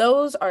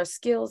 those are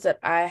skills that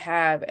I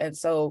have. And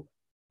so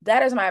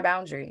that is my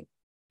boundary.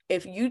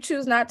 If you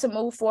choose not to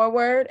move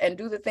forward and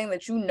do the thing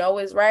that you know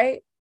is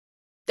right,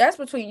 that's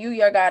between you,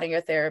 your God, and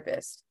your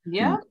therapist.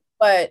 Yeah.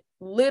 But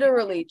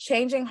literally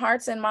changing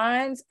hearts and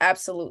minds,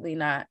 absolutely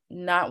not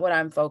what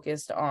I'm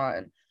focused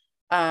on.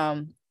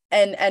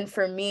 And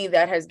for me,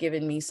 that has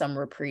given me some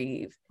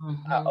reprieve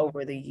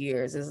over the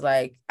years. Is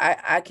like,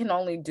 I can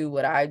only do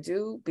what I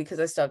do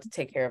because I still have to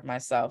take care of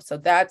myself. So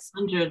that's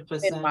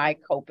 100% been my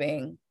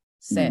coping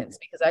since,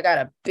 because I got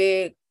a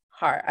big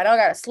heart. I know I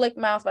got a slick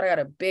mouth, but I got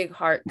a big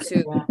heart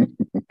too.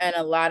 And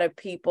a lot of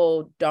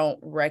people don't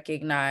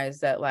recognize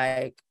that,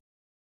 like,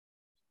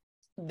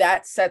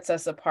 that sets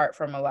us apart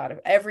from a lot of,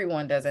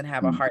 everyone doesn't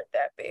have a heart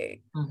that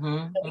big.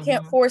 And we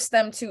can't force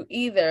them to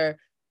either,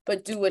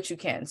 but do what you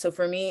can. So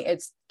for me,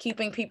 it's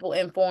keeping people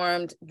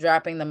informed,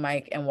 dropping the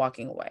mic, and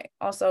walking away.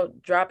 Also,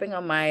 dropping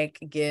a mic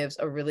gives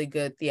a really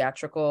good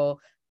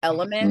theatrical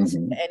element to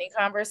any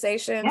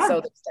conversation. Yeah.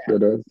 So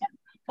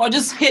or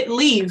just hit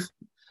leave.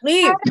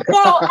 Leave.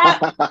 Oh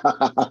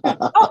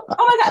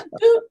my God,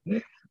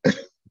 dude.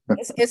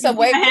 It's a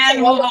way you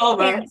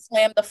can't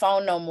slam the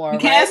phone no more. You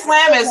can't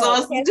slam it,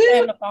 so can't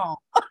slam the phone.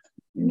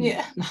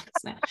 Yeah.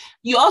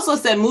 You also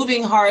said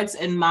moving hearts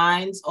and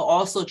minds are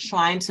also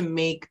trying to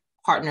make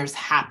partners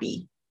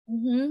happy.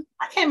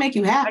 I can't make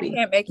you happy. I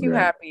can't make you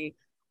happy.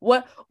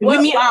 What we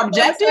meet our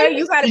objective?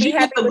 You got to be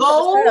happy with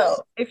yourself.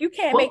 If you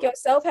can't make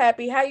yourself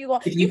happy, how you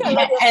going? You can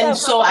love yourself. And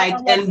so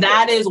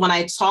that is when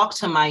I talk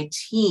to my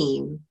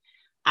team.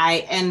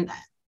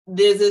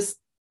 There's this.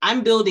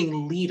 I'm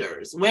building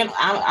leaders. I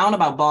don't know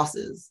about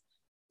bosses.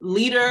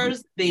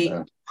 Leaders, they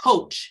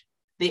coach,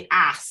 they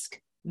ask,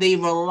 they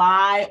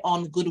rely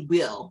on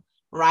goodwill,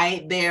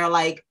 right? They're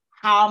like,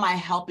 how am I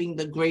helping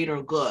the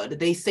greater good?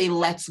 They say,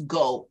 let's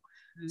go.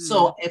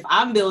 So if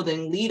I'm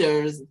building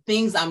leaders,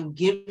 things I'm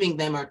giving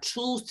them are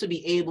tools to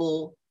be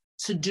able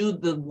to do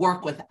the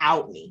work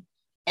without me.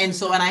 And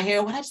so when I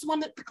hear, I just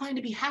want the client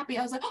to be happy,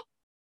 I was like, oh,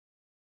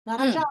 not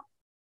our job.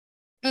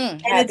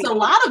 And it's a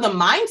lot of the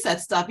mindset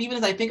stuff, even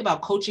as I think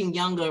about coaching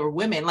younger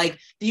women. Like,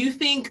 do you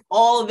think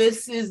all of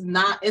this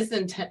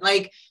isn't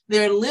like,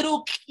 there are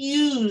little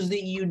cues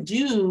that you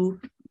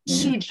do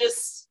to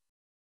just,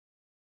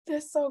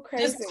 that's so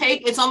crazy. Just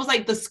it's almost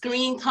like the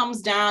screen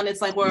comes down.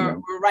 It's like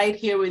we're right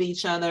here with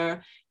each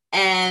other.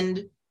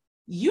 And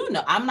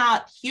I'm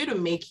not here to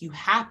make you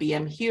happy.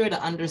 I'm here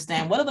to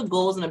understand what are the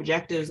goals and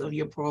objectives of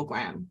your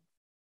program.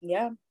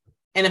 Yeah.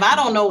 And if I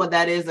don't know what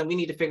that is, then we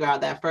need to figure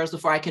out that first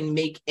before I can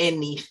make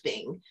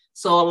anything.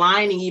 So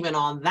aligning even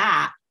on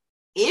that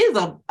is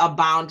a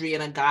boundary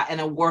and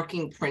a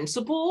working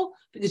principle,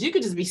 because you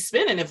could just be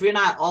spinning if we're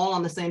not all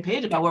on the same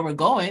page about where we're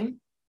going.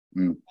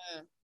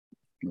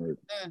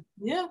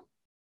 Yeah.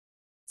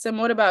 So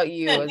what about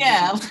you?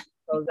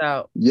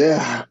 Out?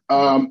 Yeah.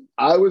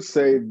 I would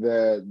say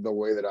that the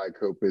way that I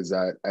cope is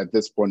that at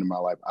this point in my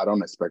life, I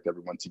don't expect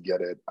everyone to get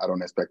it. I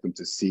don't expect them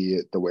to see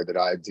it the way that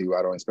I do.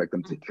 I don't expect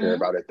them to care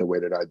about it the way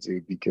that I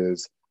do,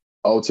 because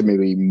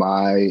ultimately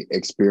my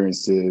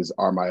experiences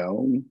are my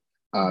own.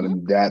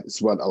 And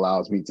that's what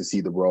allows me to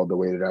see the world the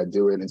way that I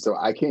do it. And so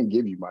I can't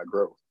give you my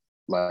growth.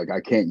 Like,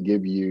 I can't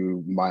give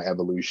you my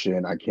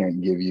evolution. I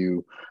can't give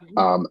you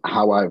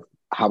how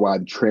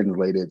I've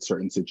translated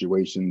certain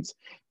situations.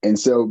 And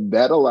so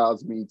that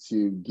allows me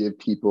to give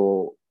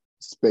people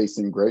space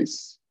and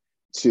grace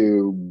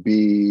to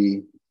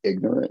be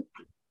ignorant,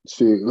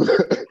 to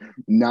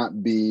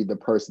not be the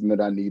person that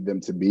I need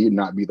them to be,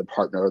 not be the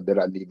partner that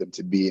I need them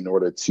to be in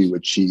order to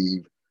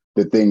achieve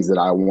the things that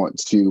I want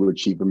to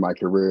achieve in my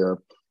career.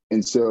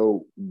 And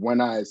so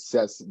when I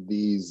assess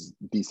these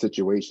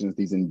situations,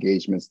 these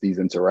engagements, these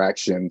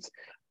interactions,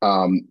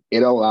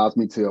 it allows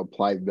me to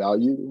apply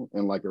value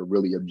in like a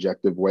really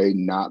objective way,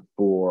 not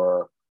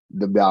for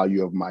the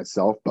value of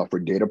myself, but for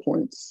data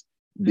points.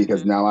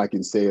 Because now I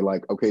can say,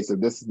 like, okay, so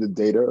this is the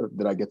data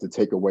that I get to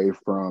take away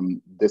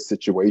from this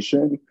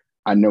situation.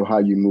 I know how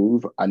you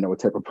move. I know what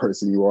type of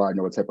person you are. I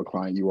know what type of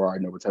client you are. I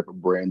know what type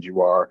of brand you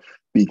are,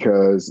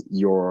 because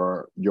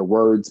your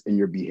words and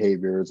your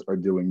behaviors are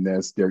doing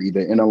this. They're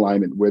either in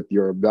alignment with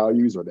your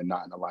values or they're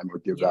not in alignment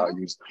with your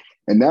values.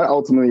 And that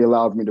ultimately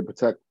allows me to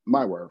protect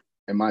my worth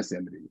and my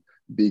sanity.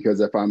 Because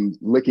if I'm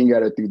looking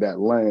at it through that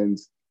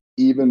lens,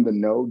 even the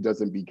no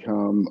doesn't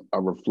become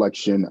a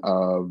reflection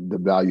of the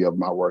value of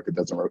my work. It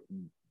doesn't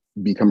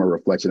become a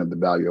reflection of the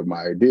value of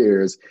my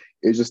ideas.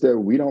 It's just that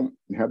we don't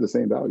have the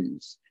same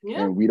values,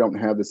 and we don't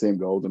have the same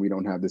goals, and we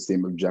don't have the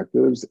same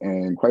objectives.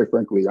 And quite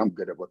frankly, I'm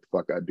good at what the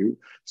fuck I do.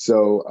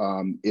 So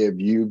if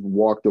you've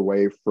walked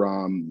away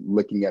from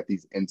looking at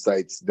these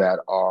insights that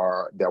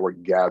were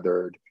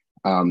gathered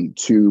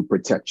to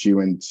protect you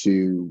and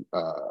to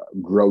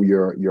grow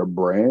your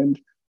brand,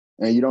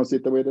 and you don't see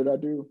it the way that I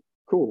do,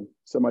 cool.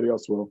 Somebody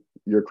else will.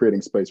 You're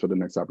creating space for the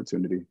next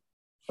opportunity.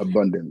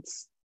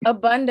 Abundance.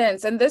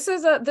 And this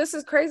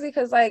is crazy,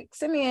 because like,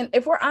 Simeon,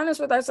 if we're honest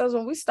with ourselves,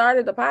 when we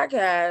started the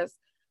podcast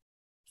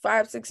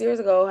 5-6 years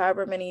ago,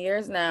 however many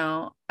years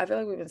now, I feel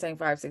like we've been saying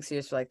 5-6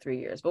 years for like 3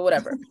 years, but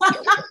whatever.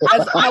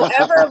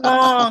 However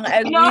long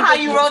as you know how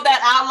you wrote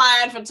that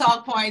outline for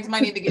talk points,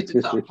 might need to get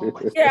to talk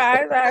points.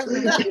 Yeah,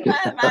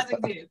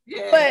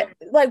 but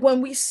like,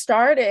 when we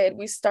started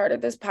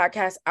this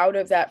podcast out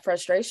of that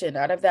frustration,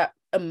 out of that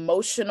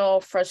emotional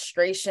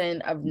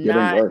frustration of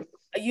not,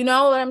 you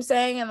know what I'm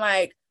saying? And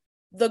like,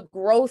 the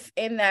growth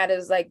in that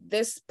is like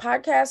this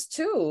podcast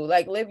too,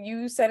 like Liv,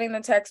 you sending the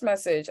text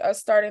message, us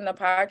starting the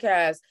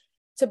podcast,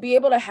 to be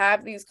able to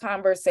have these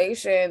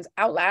conversations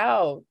out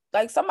loud.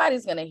 Like,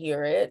 somebody's going to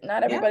hear it.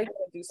 Not everybody's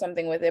going to do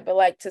something with it, but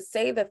like, to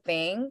say the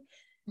thing,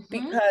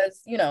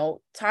 because, you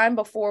know, time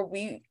before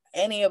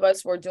any of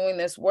us were doing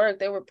this work,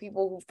 there were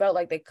people who felt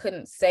like they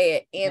couldn't say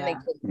it and they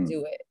couldn't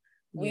do it.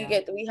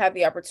 We have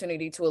the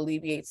opportunity to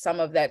alleviate some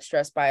of that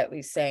stress by at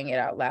least saying it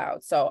out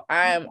loud. So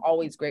I am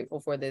always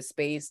grateful for this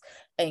space.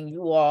 And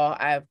you all,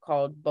 I've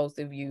called both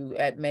of you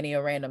at many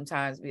a random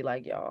times, be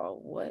like, y'all,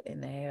 what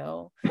in the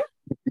hell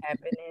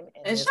happening?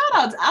 And shout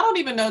out, I don't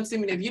even know,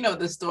 Timmy, if you know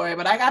this story,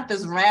 but I got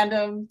this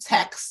random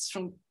text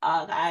from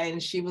a guy,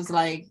 and she was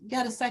like, you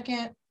got a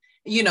second?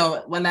 You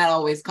know, when that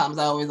always comes,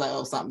 I always like,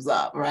 oh, something's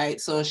up,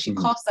 right? So she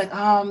calls like,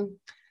 I'm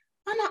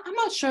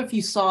not sure if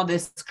you saw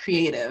this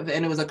creative,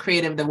 and it was a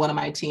creative that one of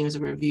my teams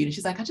reviewed. And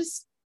she's like,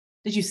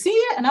 did you see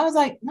it? And I was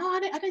like, no, I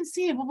didn't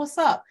see it, but what's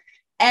up?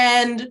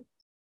 And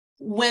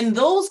when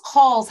those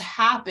calls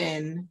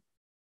happen,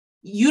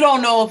 you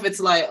don't know if it's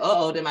like,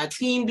 oh, did my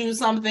team do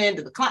something?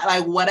 Did the client,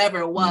 like whatever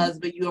it was,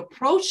 but you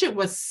approach it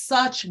with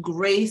such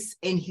grace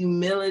and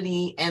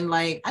humility. And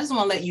like, I just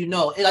want to let you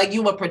know, like,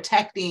 you were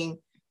protecting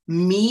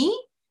me,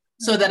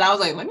 so that I was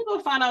like, let me go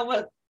find out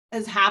what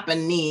is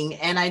happening.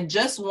 And I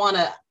just want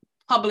to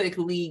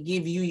publicly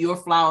give you your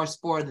flowers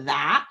for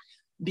that,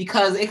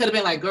 because it could have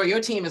been like, girl, your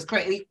team is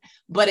crazy,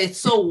 but it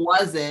so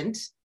wasn't.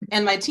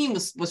 And my team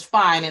was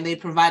fine, and they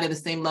provided the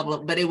same level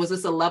of, but it was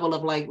just a level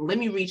of like, let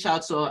me reach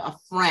out to a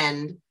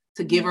friend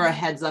to give her a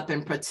heads up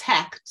and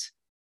protect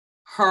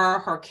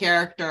her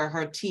character,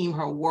 her team,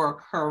 her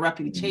work, her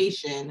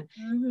reputation.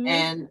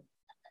 And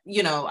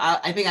you know,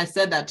 I think I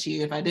said that to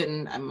you. If I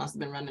didn't, I must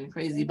have been running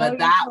crazy, but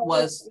that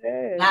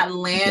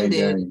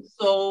landed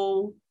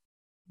so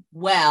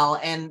well.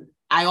 And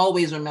I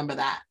always remember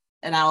that.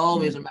 And I'll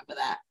always remember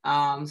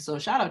that. So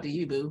shout out to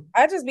you, boo.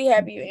 I just be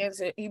happy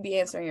you be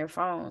answering your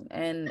phone.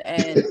 And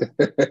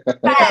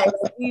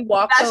we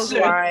walk those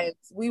lines.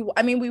 We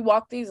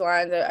walk these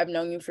lines. I've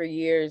known you for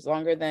years,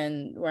 longer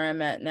than where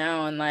I'm at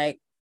now. And like,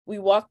 we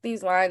walk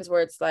these lines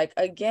where it's like,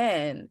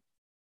 again,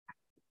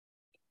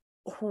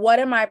 what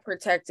am I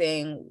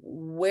protecting?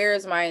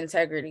 Where's my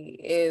integrity?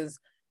 Is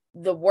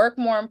the work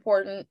more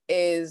important?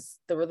 Is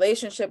the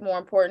relationship more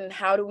important?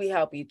 How do we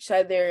help each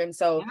other? And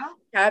so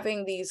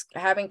having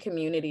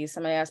communities,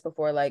 somebody asked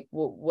before, like,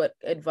 what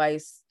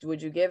advice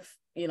would you give,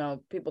 you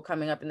know, people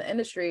coming up in the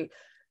industry?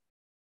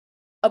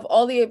 Of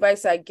all the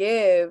advice I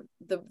give,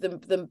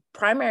 the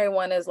primary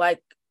one is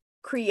like,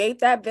 create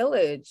that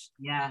village.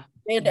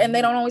 And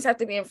they don't always have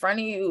to be in front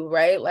of you,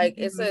 right? Like,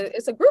 it's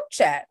a group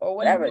chat or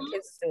whatever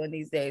kids are doing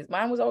these days.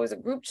 Mine was always a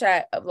group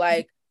chat of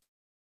like,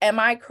 am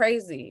I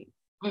crazy?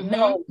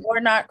 No, we're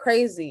not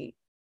crazy.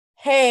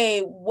 Hey,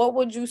 what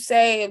would you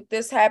say if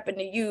this happened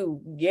to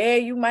you? Yeah,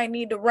 you might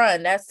need to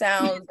run. That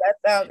sounds,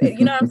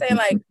 you know what I'm saying?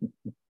 Like,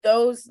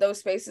 those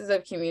spaces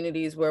of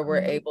communities where we're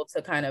able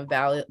to kind of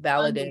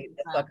validate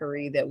the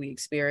fuckery that we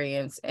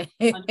experience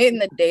in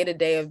the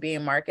day-to-day of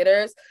being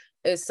marketers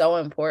is so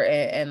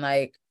important. And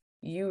like,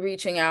 you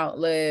reaching out,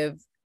 Liv,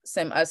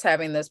 us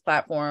having this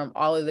platform,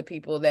 all of the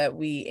people that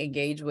we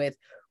engage with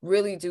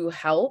really do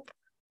help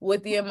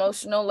with the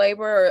emotional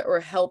labor, or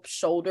help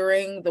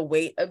shouldering the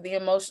weight of the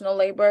emotional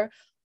labor,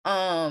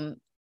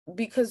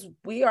 because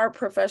we are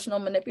professional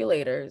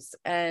manipulators.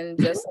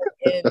 And just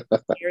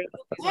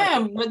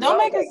but don't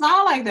make it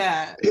sound like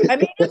that. I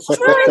mean, it's true.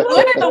 It's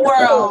good in the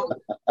world.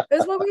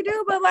 It's what we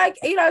do. But like,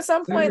 you know, at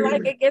some point,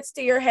 like, it gets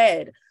to your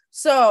head.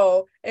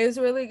 So it's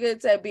really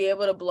good to be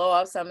able to blow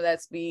off some of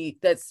that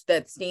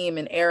steam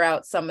and air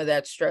out some of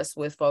that stress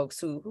with folks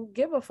who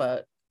give a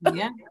fuck.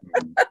 Yeah.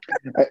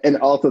 And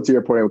also to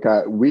your point,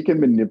 okay, we can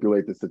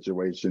manipulate the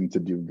situation to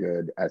do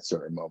good at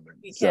certain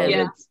moments. So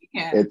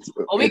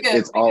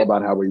it's all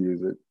about how we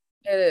use it.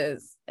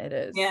 It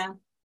is. Yeah.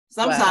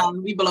 Sometimes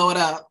we blow it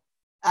up.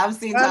 I've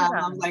seen times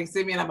I'm like,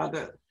 Simeon, I'm about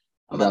to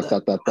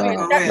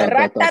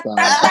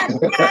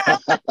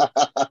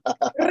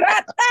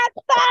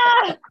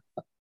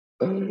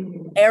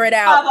air it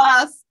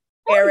out.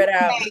 Air it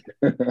out.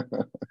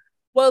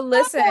 Well,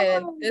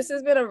 listen, this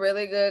has been a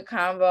really good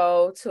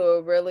convo to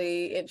a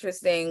really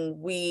interesting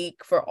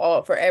week for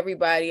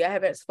everybody. I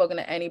haven't spoken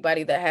to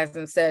anybody that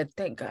hasn't said,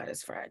 thank God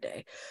it's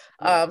Friday.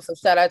 So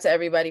shout out to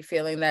everybody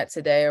feeling that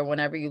today or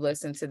whenever you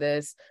listen to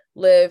this.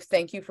 Liv,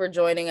 thank you for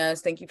joining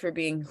us. Thank you for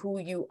being who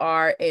you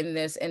are in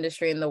this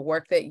industry and the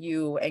work that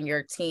you and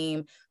your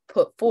team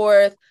put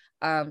forth.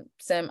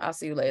 Sim, I'll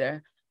see you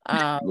later.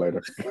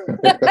 Later.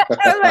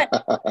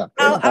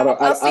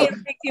 I'll see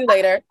you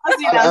later.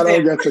 I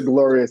don't get the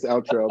glorious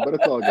outro, but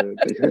it's all good.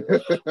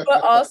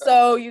 But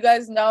also, you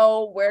guys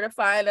know where to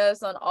find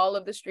us on all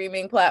of the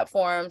streaming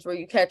platforms where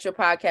you catch your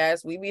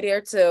podcast. We be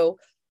there too.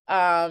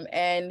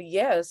 And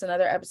yeah, it's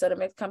another episode of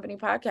Mixed Company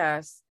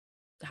Podcast.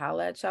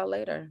 Holla at y'all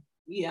later.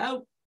 Yeah.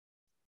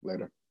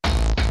 Later.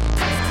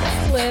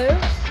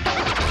 Liv.